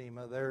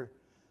emphysema. Their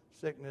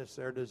sickness,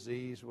 their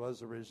disease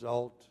was a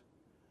result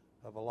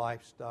of a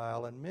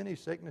lifestyle. And many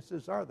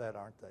sicknesses are that,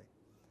 aren't they?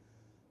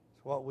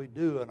 It's what we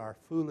do in our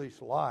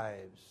foolish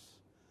lives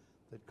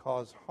that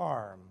cause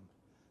harm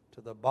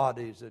to the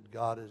bodies that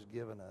God has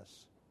given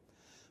us.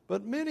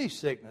 But many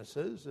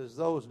sicknesses, as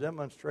those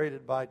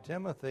demonstrated by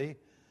Timothy,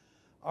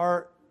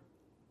 are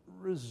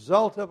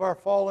result of our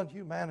fallen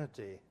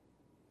humanity.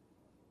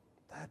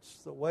 That's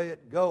the way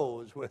it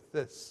goes with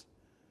this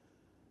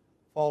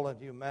fallen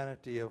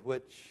humanity of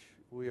which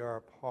we are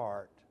a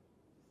part.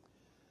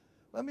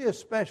 Let me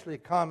especially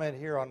comment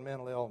here on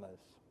mental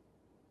illness.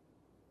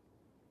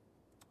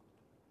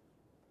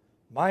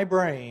 My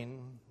brain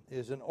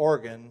is an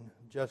organ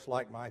just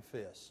like my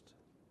fist.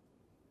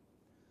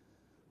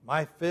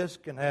 My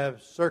fist can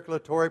have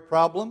circulatory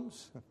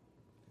problems.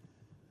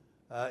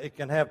 It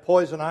can have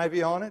poison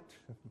ivy on it.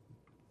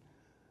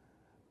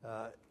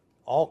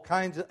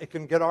 It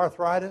can get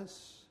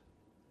arthritis.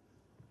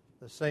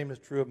 The same is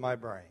true of my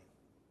brain.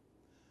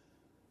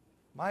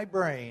 My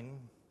brain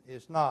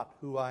is not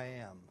who I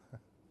am,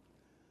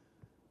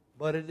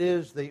 but it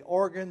is the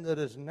organ that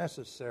is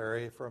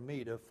necessary for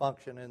me to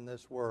function in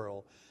this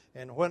world.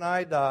 And when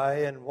I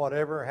die, and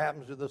whatever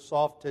happens to the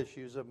soft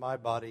tissues of my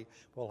body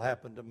will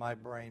happen to my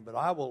brain, but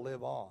I will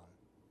live on.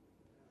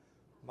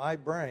 My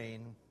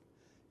brain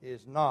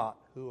is not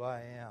who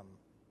I am.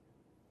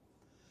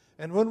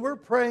 And when we're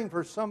praying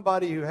for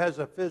somebody who has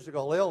a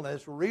physical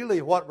illness,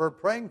 really what we're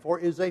praying for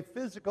is a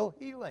physical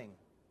healing.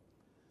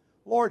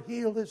 Lord,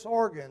 heal this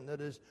organ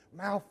that is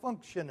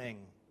malfunctioning.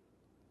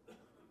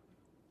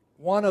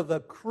 One of the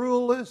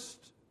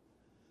cruelest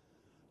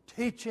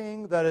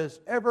teaching that has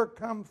ever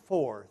come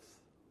forth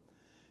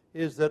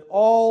is that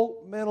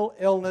all mental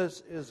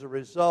illness is a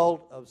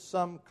result of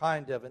some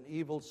kind of an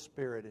evil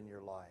spirit in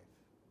your life.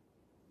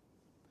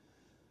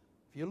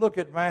 If you look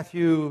at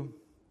Matthew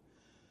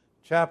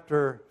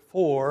chapter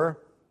 4,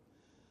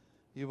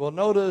 you will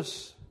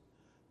notice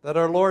that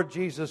our Lord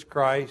Jesus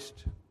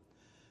Christ,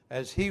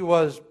 as He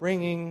was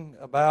bringing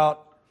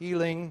about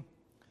healing,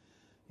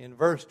 in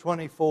verse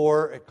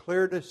 24, a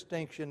clear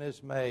distinction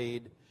is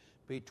made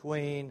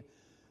between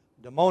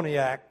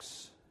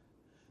demoniacs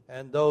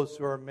and those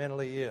who are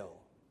mentally ill.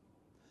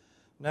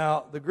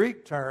 Now, the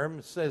Greek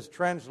term says,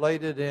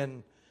 translated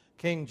in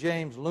King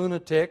James,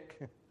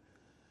 lunatic,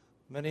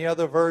 many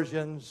other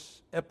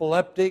versions,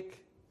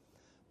 epileptic.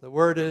 The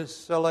word is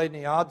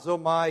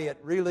seleniazomai. It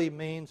really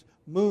means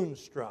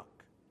moonstruck.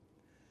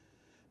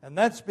 And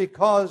that's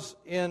because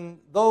in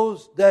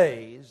those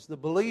days, the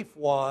belief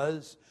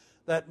was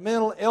that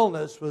mental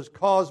illness was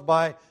caused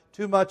by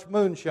too much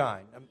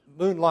moonlight,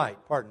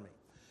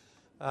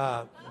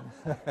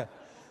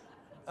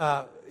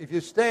 if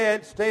you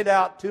stayed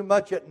out too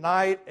much at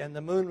night and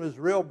the moon was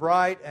real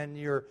bright and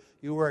you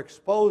were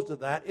exposed to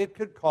that, it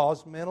could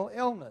cause mental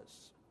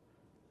illness.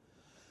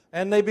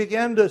 And they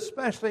began to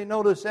especially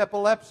notice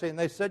epilepsy. And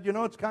they said,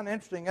 it's kind of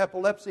interesting.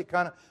 Epilepsy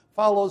kind of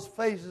follows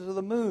phases of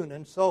the moon.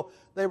 And so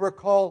they were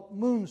called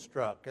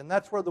moonstruck. And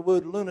that's where the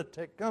word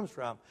lunatic comes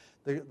from.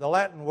 The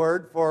Latin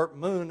word for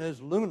moon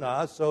is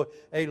luna. So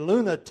a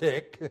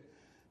lunatic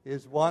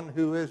is one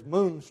who is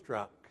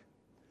moonstruck.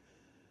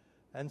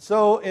 And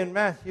so in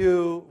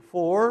Matthew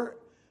 4,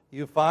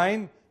 you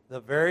find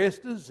the various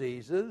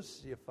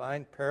diseases. You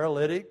find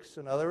paralytics,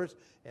 in other words.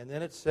 And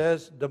then it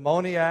says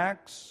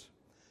demoniacs.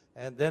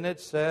 And then it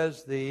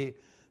says the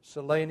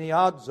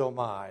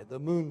seleniazomai, the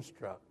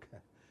moonstruck,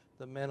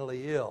 the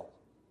mentally ill.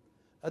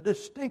 A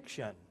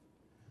distinction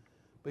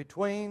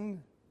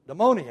between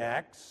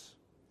demoniacs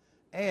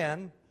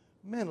and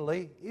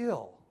mentally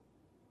ill.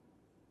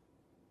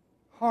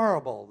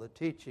 Horrible, the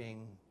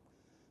teaching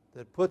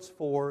that puts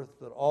forth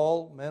that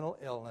all mental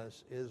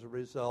illness is a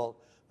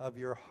result of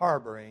your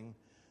harboring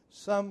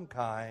some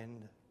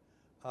kind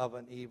of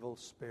an evil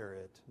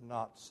spirit.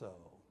 Not so.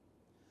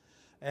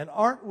 And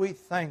aren't we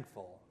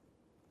thankful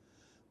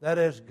that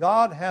as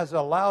God has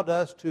allowed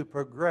us to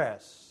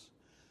progress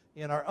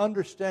in our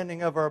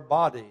understanding of our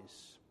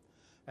bodies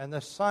and the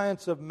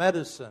science of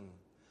medicine,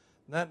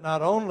 that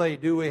not only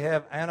do we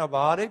have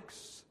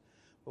antibiotics,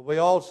 but we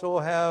also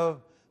have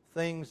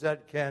things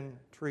that can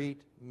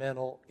treat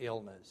mental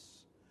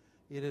illness.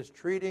 It is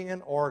treating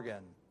an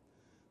organ.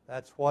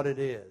 That's what it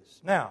is.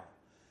 Now,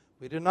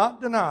 we do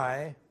not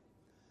deny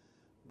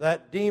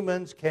that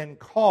demons can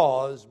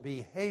cause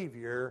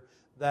behavior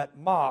that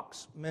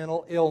mocks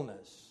mental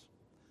illness.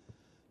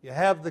 You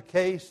have the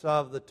case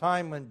of the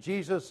time when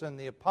Jesus and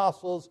the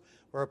apostles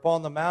were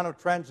upon the Mount of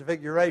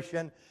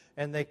Transfiguration,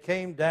 and they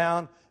came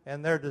down,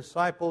 and their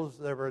disciples,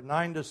 there were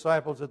 9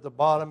 disciples at the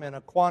bottom in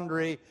a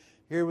quandary.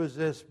 Here was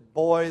this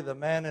boy the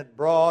man had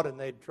brought, and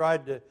they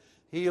tried to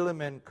heal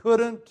him and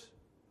couldn't.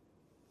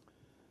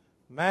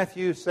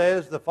 Matthew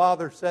says the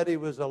father said he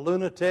was a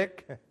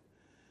lunatic.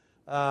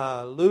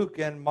 Luke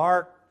and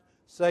Mark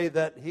say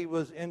that he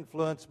was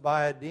influenced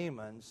by a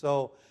demon.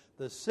 So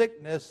the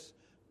sickness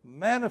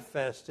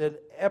manifested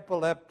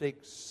epileptic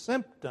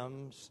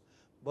symptoms,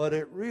 but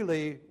it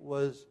really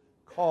was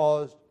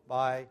caused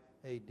by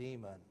a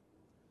demon.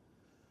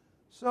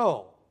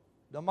 So,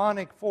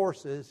 demonic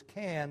forces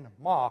can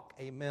mock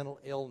a mental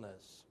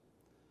illness.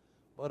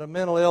 But a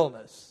mental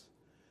illness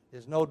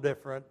is no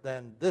different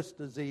than this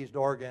diseased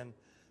organ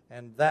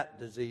and that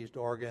diseased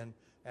organ.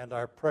 And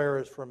our prayer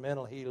is for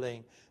mental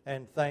healing.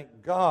 And thank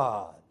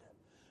God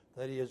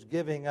that He is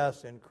giving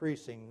us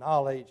increasing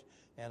knowledge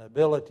and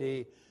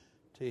ability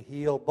to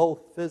heal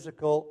both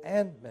physical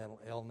and mental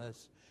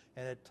illness.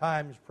 And at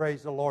times,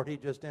 praise the Lord, He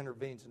just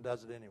intervenes and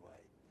does it anyway.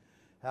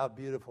 How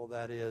beautiful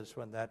that is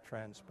when that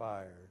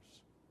transpires.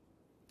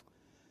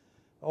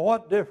 Well,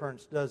 what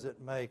difference does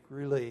it make,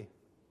 really,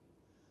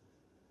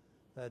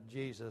 that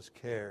Jesus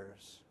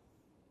cares?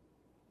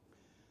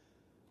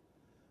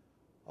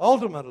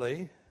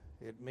 Ultimately,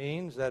 it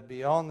means that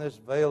beyond this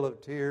veil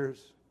of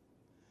tears,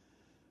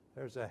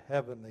 there's a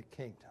heavenly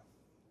kingdom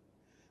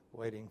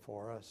waiting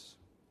for us.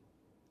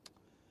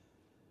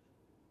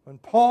 When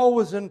Paul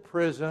was in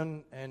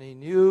prison and he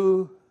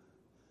knew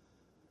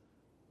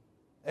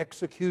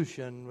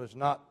execution was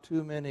not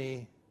too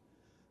many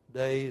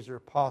days or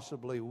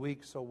possibly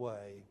weeks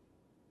away,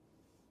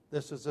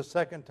 this is the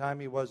second time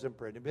he was in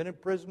prison. He'd been in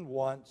prison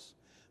once,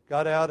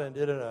 got out and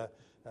did a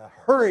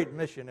hurried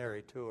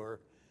missionary tour,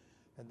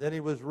 and then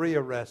he was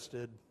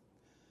rearrested,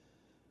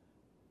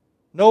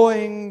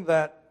 knowing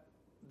that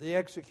the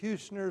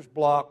executioner's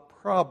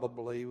block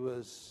probably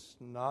was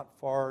not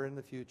far in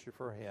the future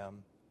for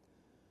him.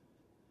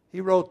 He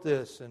wrote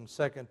this in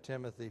 2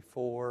 Timothy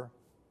 4.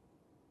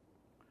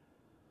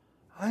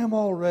 I am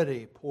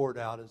already poured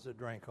out as a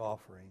drink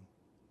offering.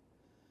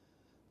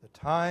 The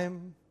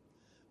time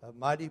of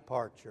my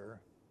departure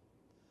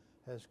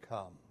has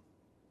come.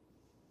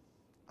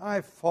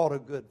 I've fought a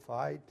good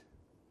fight.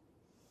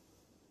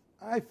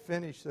 I've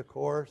finished the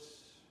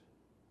course.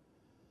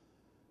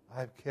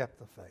 I've kept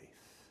the faith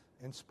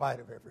in spite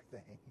of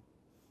everything.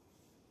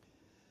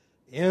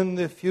 In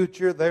the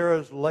future there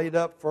is laid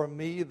up for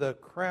me the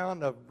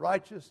crown of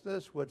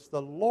righteousness, which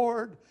the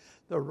Lord,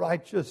 the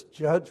righteous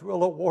judge,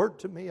 will award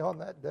to me on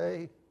that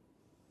day.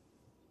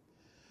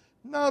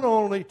 Not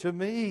only to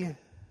me,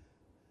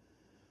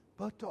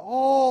 but to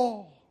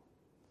all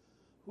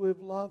who have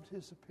loved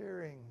His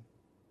appearing.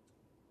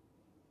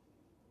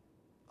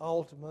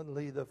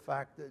 Ultimately, the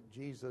fact that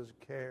Jesus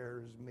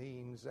cares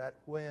means that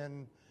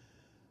when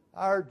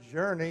our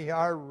journey,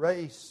 our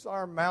race,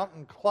 our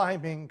mountain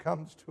climbing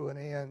comes to an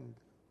end,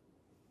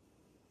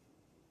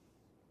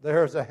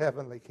 there's a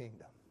heavenly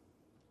kingdom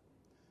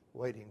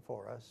waiting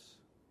for us.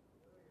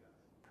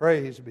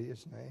 Praise be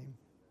His name.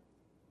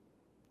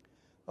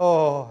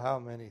 Oh, how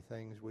many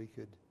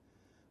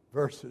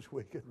verses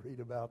we could read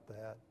about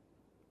that.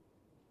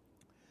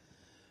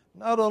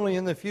 Not only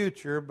in the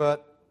future,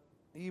 but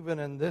even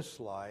in this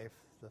life,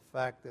 the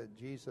fact that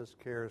Jesus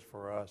cares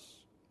for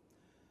us,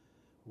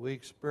 we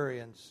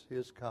experience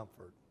His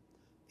comfort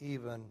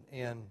even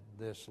in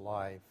this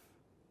life.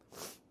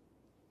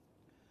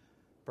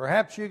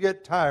 Perhaps you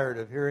get tired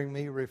of hearing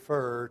me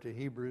refer to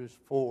Hebrews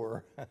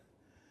 4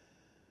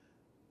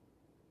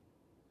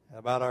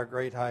 about our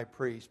great high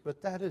priest,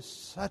 but that is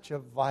such a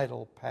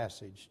vital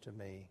passage to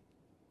me.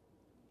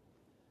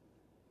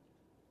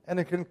 And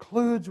it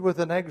concludes with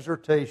an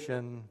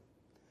exhortation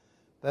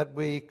that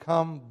we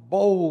come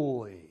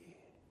boldly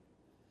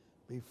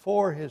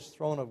before His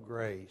throne of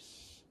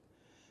grace.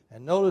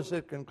 And notice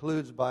it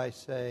concludes by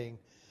saying,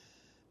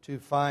 to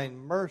find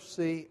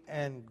mercy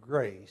and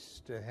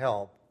grace to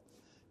help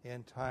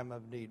in time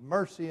of need.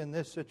 Mercy in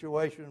this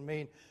situation would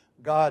mean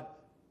God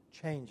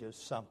changes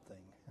something.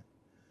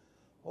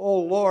 Oh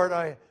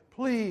Lord,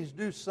 please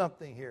do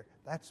something here.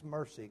 That's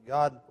mercy.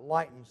 God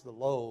lightens the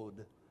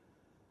load.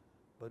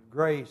 But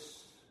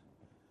grace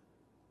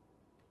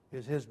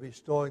is His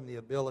bestowing the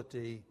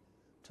ability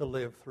to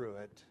live through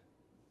it.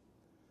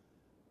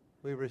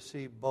 We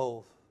receive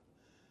both.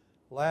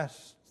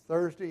 Last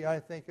Thursday, I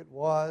think it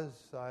was,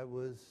 I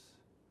was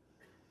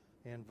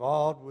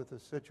involved with a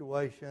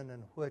situation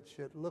in which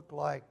it looked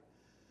like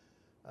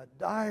a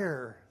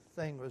dire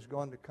thing was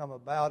going to come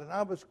about, and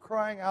I was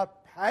crying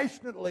out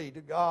passionately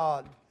to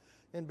God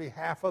in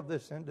behalf of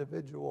this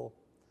individual.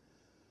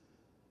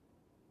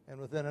 And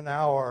within an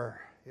hour,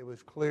 it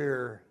was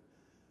clear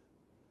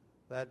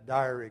that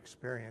dire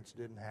experience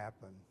didn't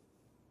happen.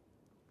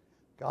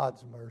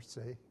 God's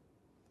mercy.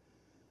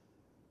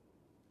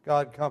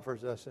 God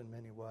comforts us in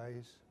many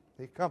ways.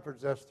 He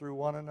comforts us through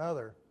one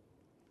another.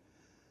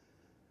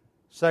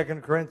 2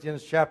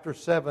 Corinthians chapter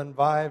 7,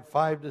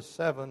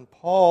 5-7,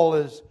 Paul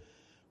is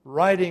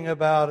writing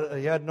about it.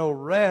 He had no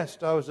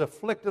rest. I was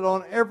afflicted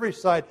on every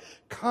side.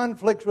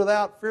 Conflicts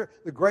without fear.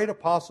 The great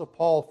apostle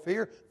Paul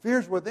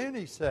fears within,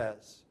 he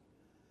says.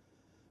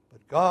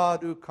 But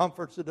God, who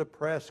comforts the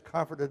depressed,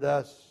 comforted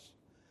us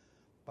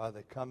by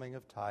the coming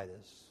of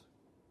Titus.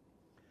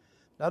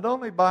 Not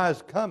only by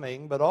his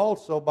coming, but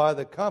also by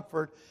the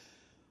comfort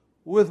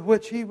with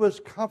which he was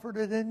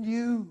comforted in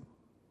you.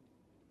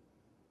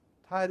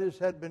 Titus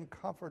had been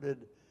comforted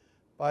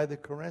by the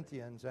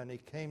Corinthians, and he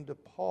came to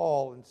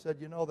Paul and said,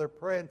 they're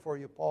praying for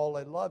you, Paul.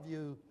 They love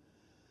you.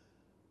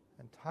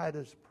 And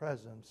Titus'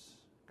 presence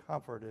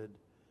comforted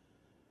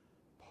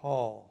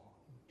Paul.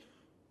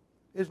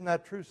 Isn't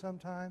that true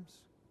sometimes?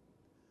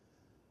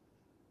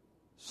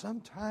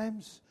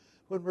 Sometimes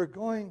when we're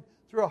going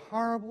through a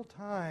horrible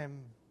time,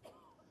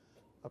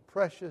 a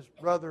precious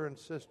brother and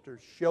sister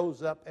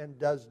shows up and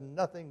does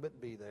nothing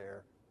but be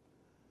there.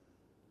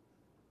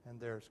 And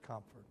there's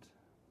comfort.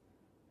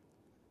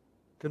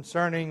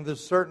 Concerning the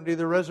certainty of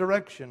the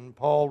resurrection,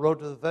 Paul wrote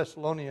to the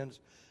Thessalonians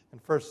in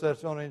 1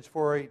 Thessalonians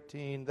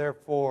 4:18,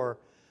 therefore,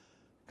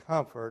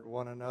 comfort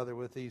one another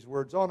with these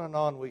words. On and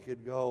on we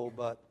could go,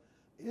 but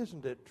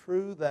isn't it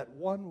true that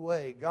one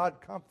way God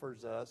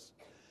comforts us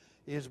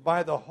is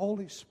by the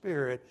Holy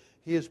Spirit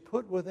He has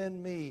put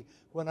within me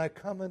when I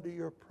come into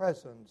your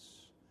presence?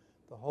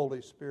 The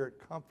Holy Spirit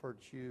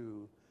comforts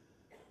you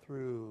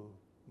through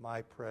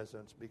my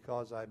presence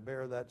because I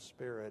bear that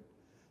Spirit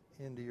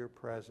into your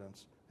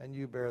presence and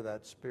you bear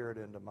that Spirit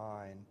into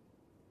mine.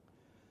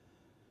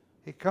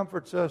 He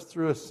comforts us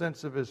through a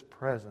sense of His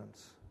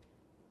presence.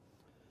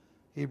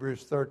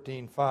 Hebrews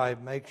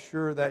 13:5, make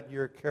sure that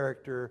your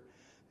character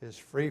is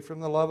free from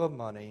the love of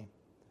money,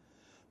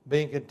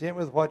 being content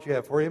with what you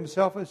have. For He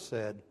Himself has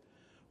said,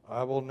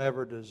 I will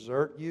never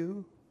desert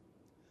you,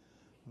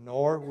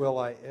 nor will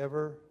I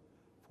ever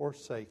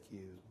forsake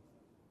you.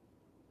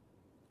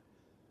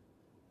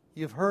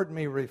 You've heard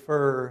me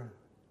refer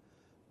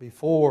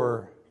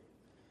before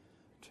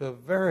to a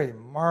very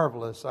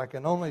marvelous, I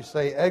can only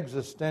say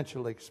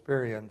existential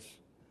experience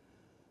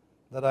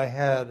that I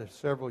had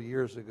several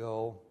years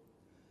ago.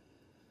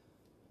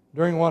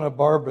 During one of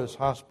Barbara's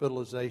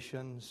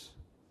hospitalizations,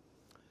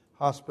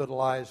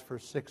 hospitalized for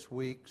 6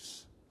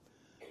 weeks,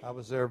 I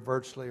was there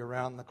virtually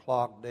around the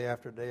clock, day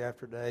after day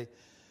after day.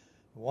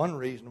 One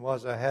reason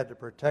was I had to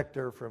protect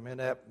her from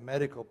inept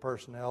medical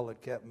personnel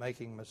that kept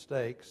making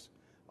mistakes.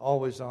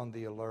 always on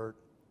the alert.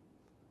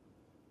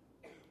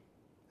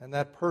 And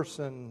that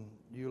person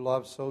you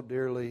love so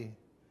dearly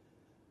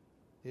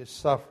is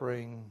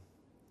suffering,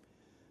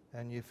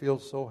 and you feel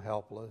so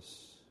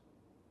helpless.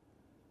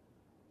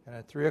 And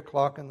at 3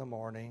 o'clock in the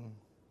morning,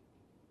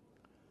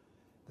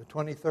 the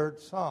 23rd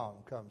Psalm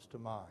comes to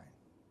mind.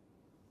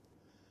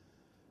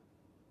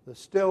 The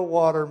still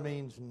water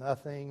means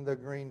nothing. The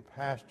green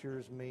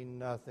pastures mean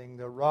nothing.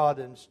 The rod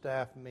and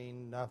staff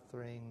mean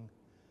nothing.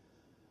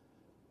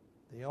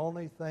 The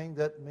only thing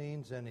that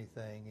means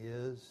anything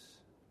is,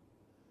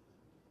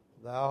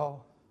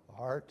 Thou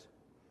art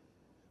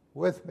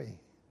with me.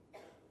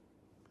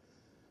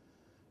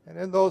 And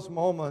in those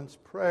moments,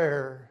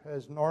 prayer,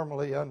 as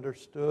normally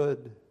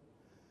understood,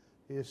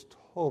 is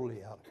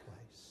totally out of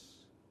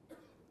place.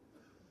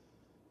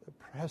 The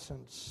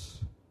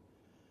presence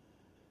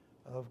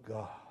of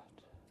God.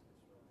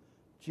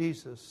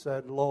 Jesus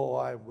said, Lo,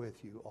 I am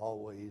with you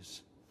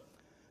always,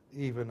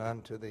 even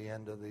unto the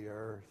end of the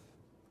earth.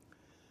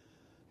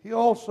 He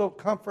also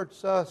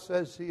comforts us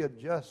as He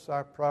adjusts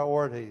our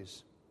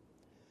priorities.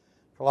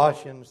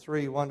 Colossians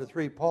 3,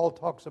 1-3, Paul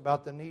talks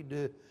about the need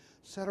to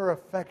set our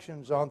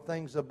affections on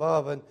things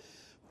above. And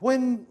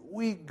when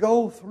we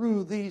go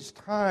through these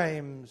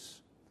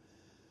times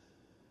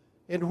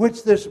in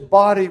which this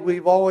body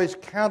we've always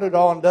counted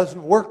on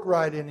doesn't work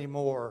right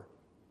anymore,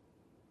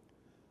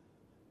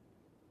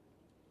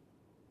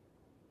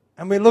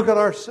 and we look at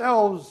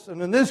ourselves,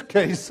 and in this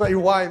case say,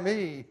 why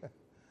me?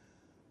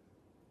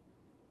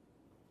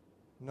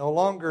 No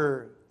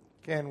longer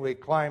can we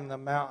climb the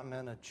mountain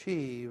and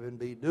achieve and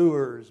be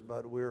doers,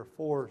 but we're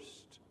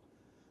forced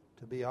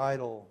to be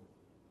idle.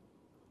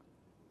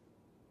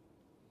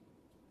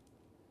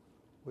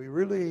 We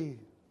really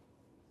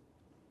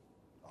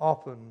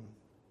often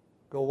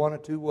go one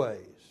of two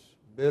ways: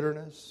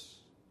 bitterness,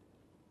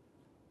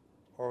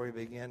 or we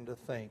begin to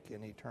think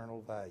in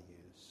eternal values.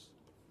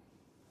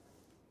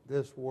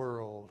 This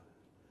world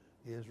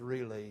is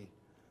really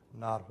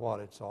not what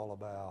it's all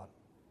about.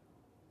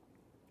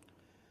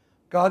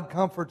 God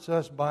comforts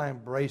us by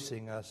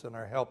embracing us in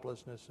our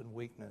helplessness and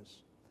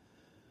weakness.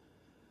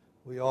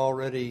 We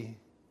already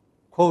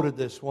quoted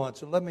this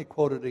once, and let me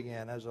quote it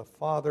again. As a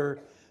father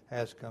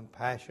has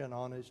compassion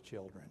on his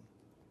children,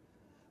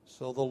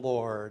 so the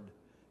Lord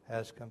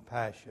has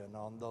compassion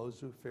on those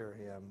who fear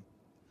Him.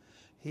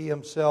 He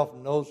Himself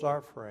knows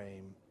our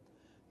frame.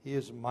 He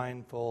is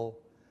mindful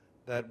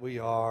that we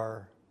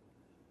are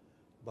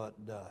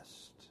but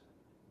dust.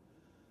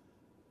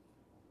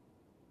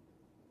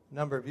 A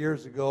number of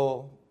years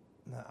ago,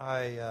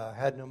 I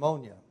had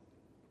pneumonia.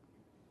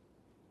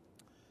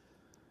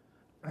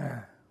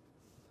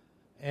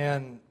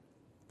 And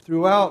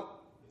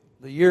throughout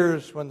the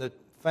years when the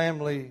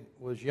family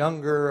was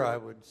younger, I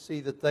would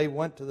see that they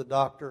went to the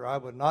doctor. I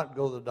would not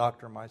go to the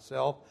doctor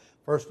myself.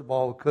 First of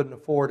all, we couldn't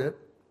afford it.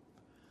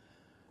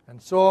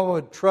 And so I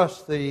would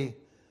trust the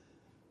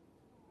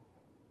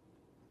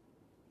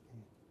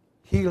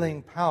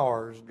healing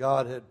powers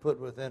God had put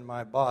within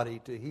my body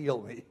to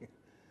heal me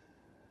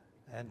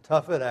and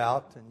tough it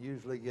out and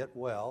usually get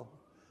well,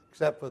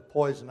 except with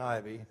poison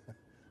ivy.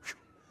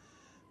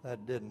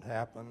 That didn't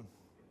happen.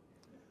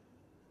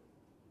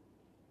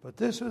 But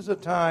this was a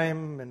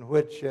time in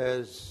which,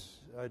 as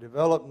I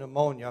developed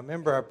pneumonia, I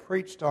remember I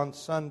preached on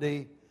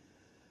Sunday,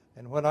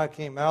 and when I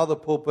came out of the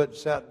pulpit and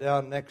sat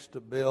down next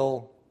to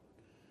Bill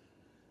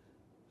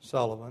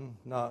Sullivan,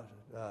 not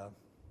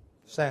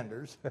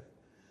Sanders,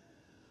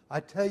 I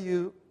tell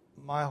you,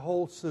 my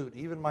whole suit,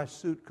 even my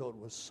suit coat,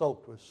 was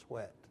soaked with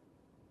sweat.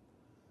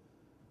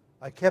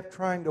 I kept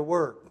trying to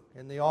work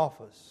in the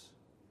office.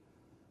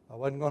 I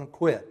wasn't going to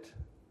quit.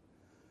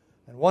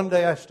 And one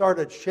day I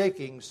started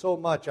shaking so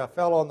much I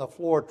fell on the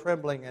floor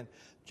trembling, and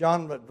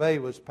John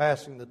McVeigh was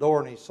passing the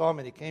door, and he saw me,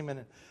 and he came in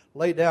and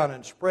lay down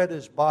and spread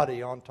his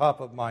body on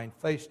top of mine,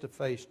 face to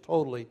face,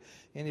 totally.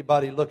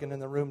 Anybody looking in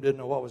the room didn't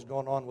know what was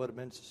going on, would have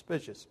been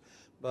suspicious.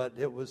 But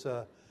it was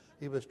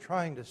he was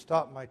trying to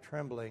stop my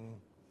trembling,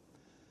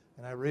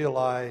 and I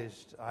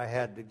realized I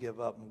had to give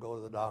up and go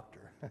to the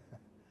doctor.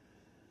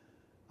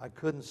 I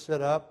couldn't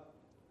sit up,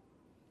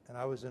 and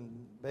I was in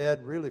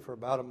bed really for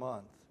about a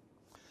month.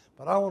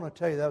 But I want to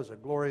tell you, that was a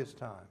glorious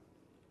time.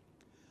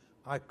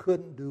 I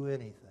couldn't do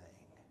anything.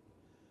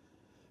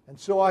 And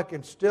so I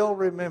can still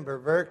remember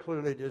very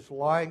clearly just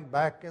lying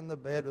back in the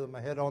bed with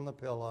my head on the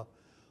pillow.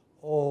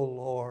 Oh,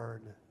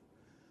 Lord,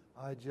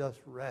 I just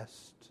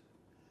rest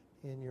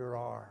in your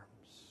arms.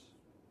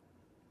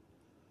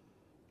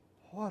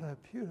 What a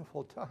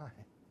beautiful time.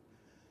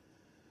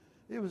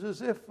 It was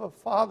as if a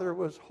father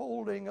was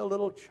holding a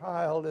little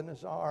child in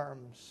his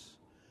arms.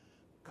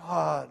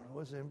 God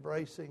was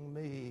embracing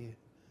me,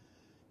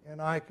 and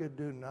I could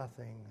do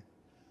nothing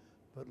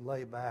but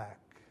lay back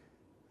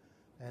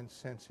and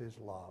sense His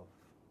love.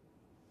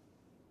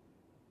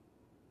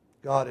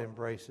 God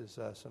embraces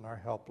us in our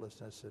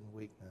helplessness and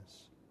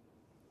weakness.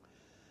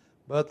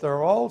 But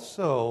there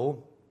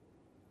also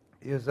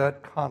is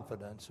that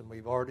confidence, and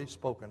we've already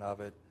spoken of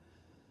it,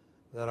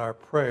 that our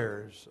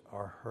prayers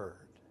are heard.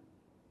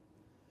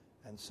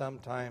 And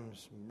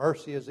sometimes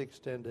mercy is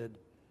extended,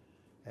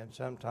 and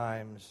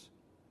sometimes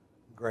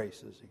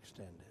grace is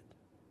extended.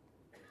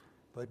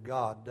 But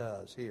God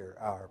does hear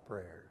our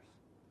prayers.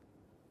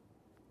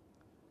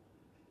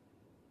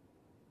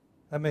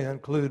 Let me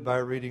conclude by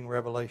reading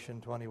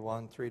Revelation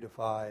 21,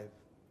 3-5.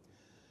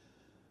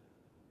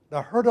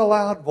 I heard a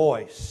loud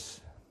voice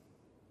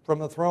from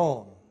the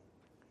throne,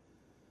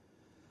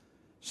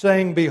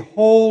 saying,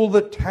 Behold,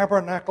 the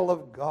tabernacle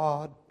of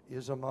God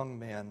is among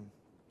men.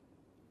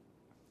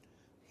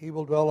 He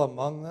will dwell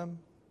among them.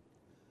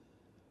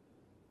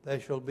 They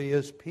shall be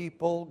His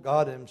people.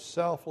 God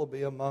Himself will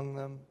be among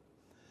them.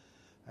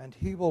 And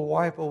He will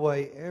wipe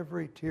away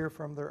every tear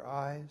from their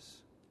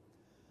eyes.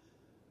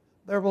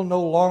 There will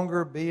no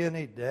longer be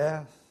any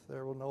death.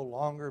 There will no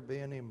longer be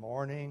any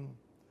mourning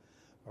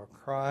or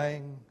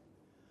crying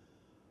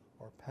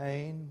or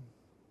pain.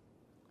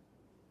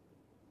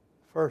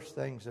 First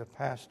things have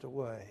passed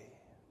away.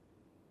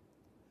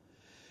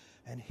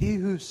 And He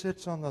who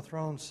sits on the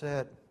throne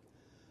said,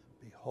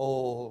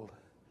 Behold,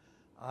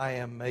 I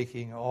am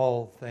making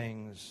all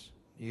things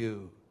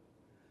new.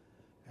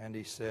 And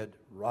He said,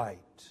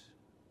 Write,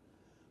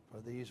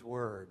 for these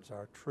words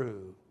are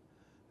true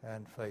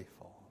and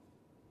faithful.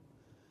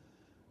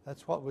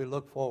 That's what we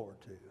look forward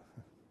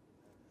to.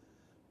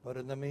 But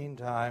in the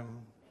meantime,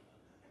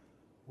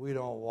 we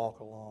don't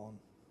walk alone.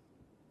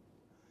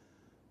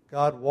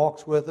 God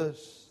walks with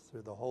us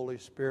through the Holy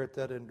Spirit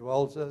that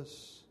indwells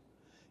us.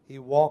 He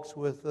walks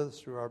with us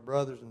through our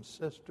brothers and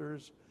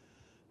sisters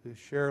who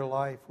share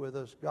life with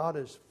us. God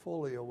is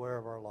fully aware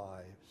of our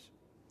lives.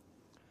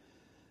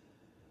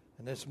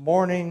 And this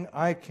morning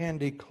I can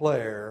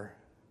declare,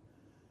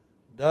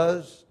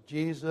 does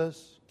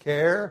Jesus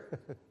care?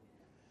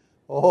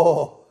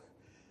 Oh,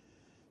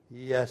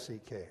 yes, He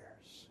cares.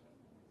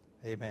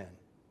 Amen.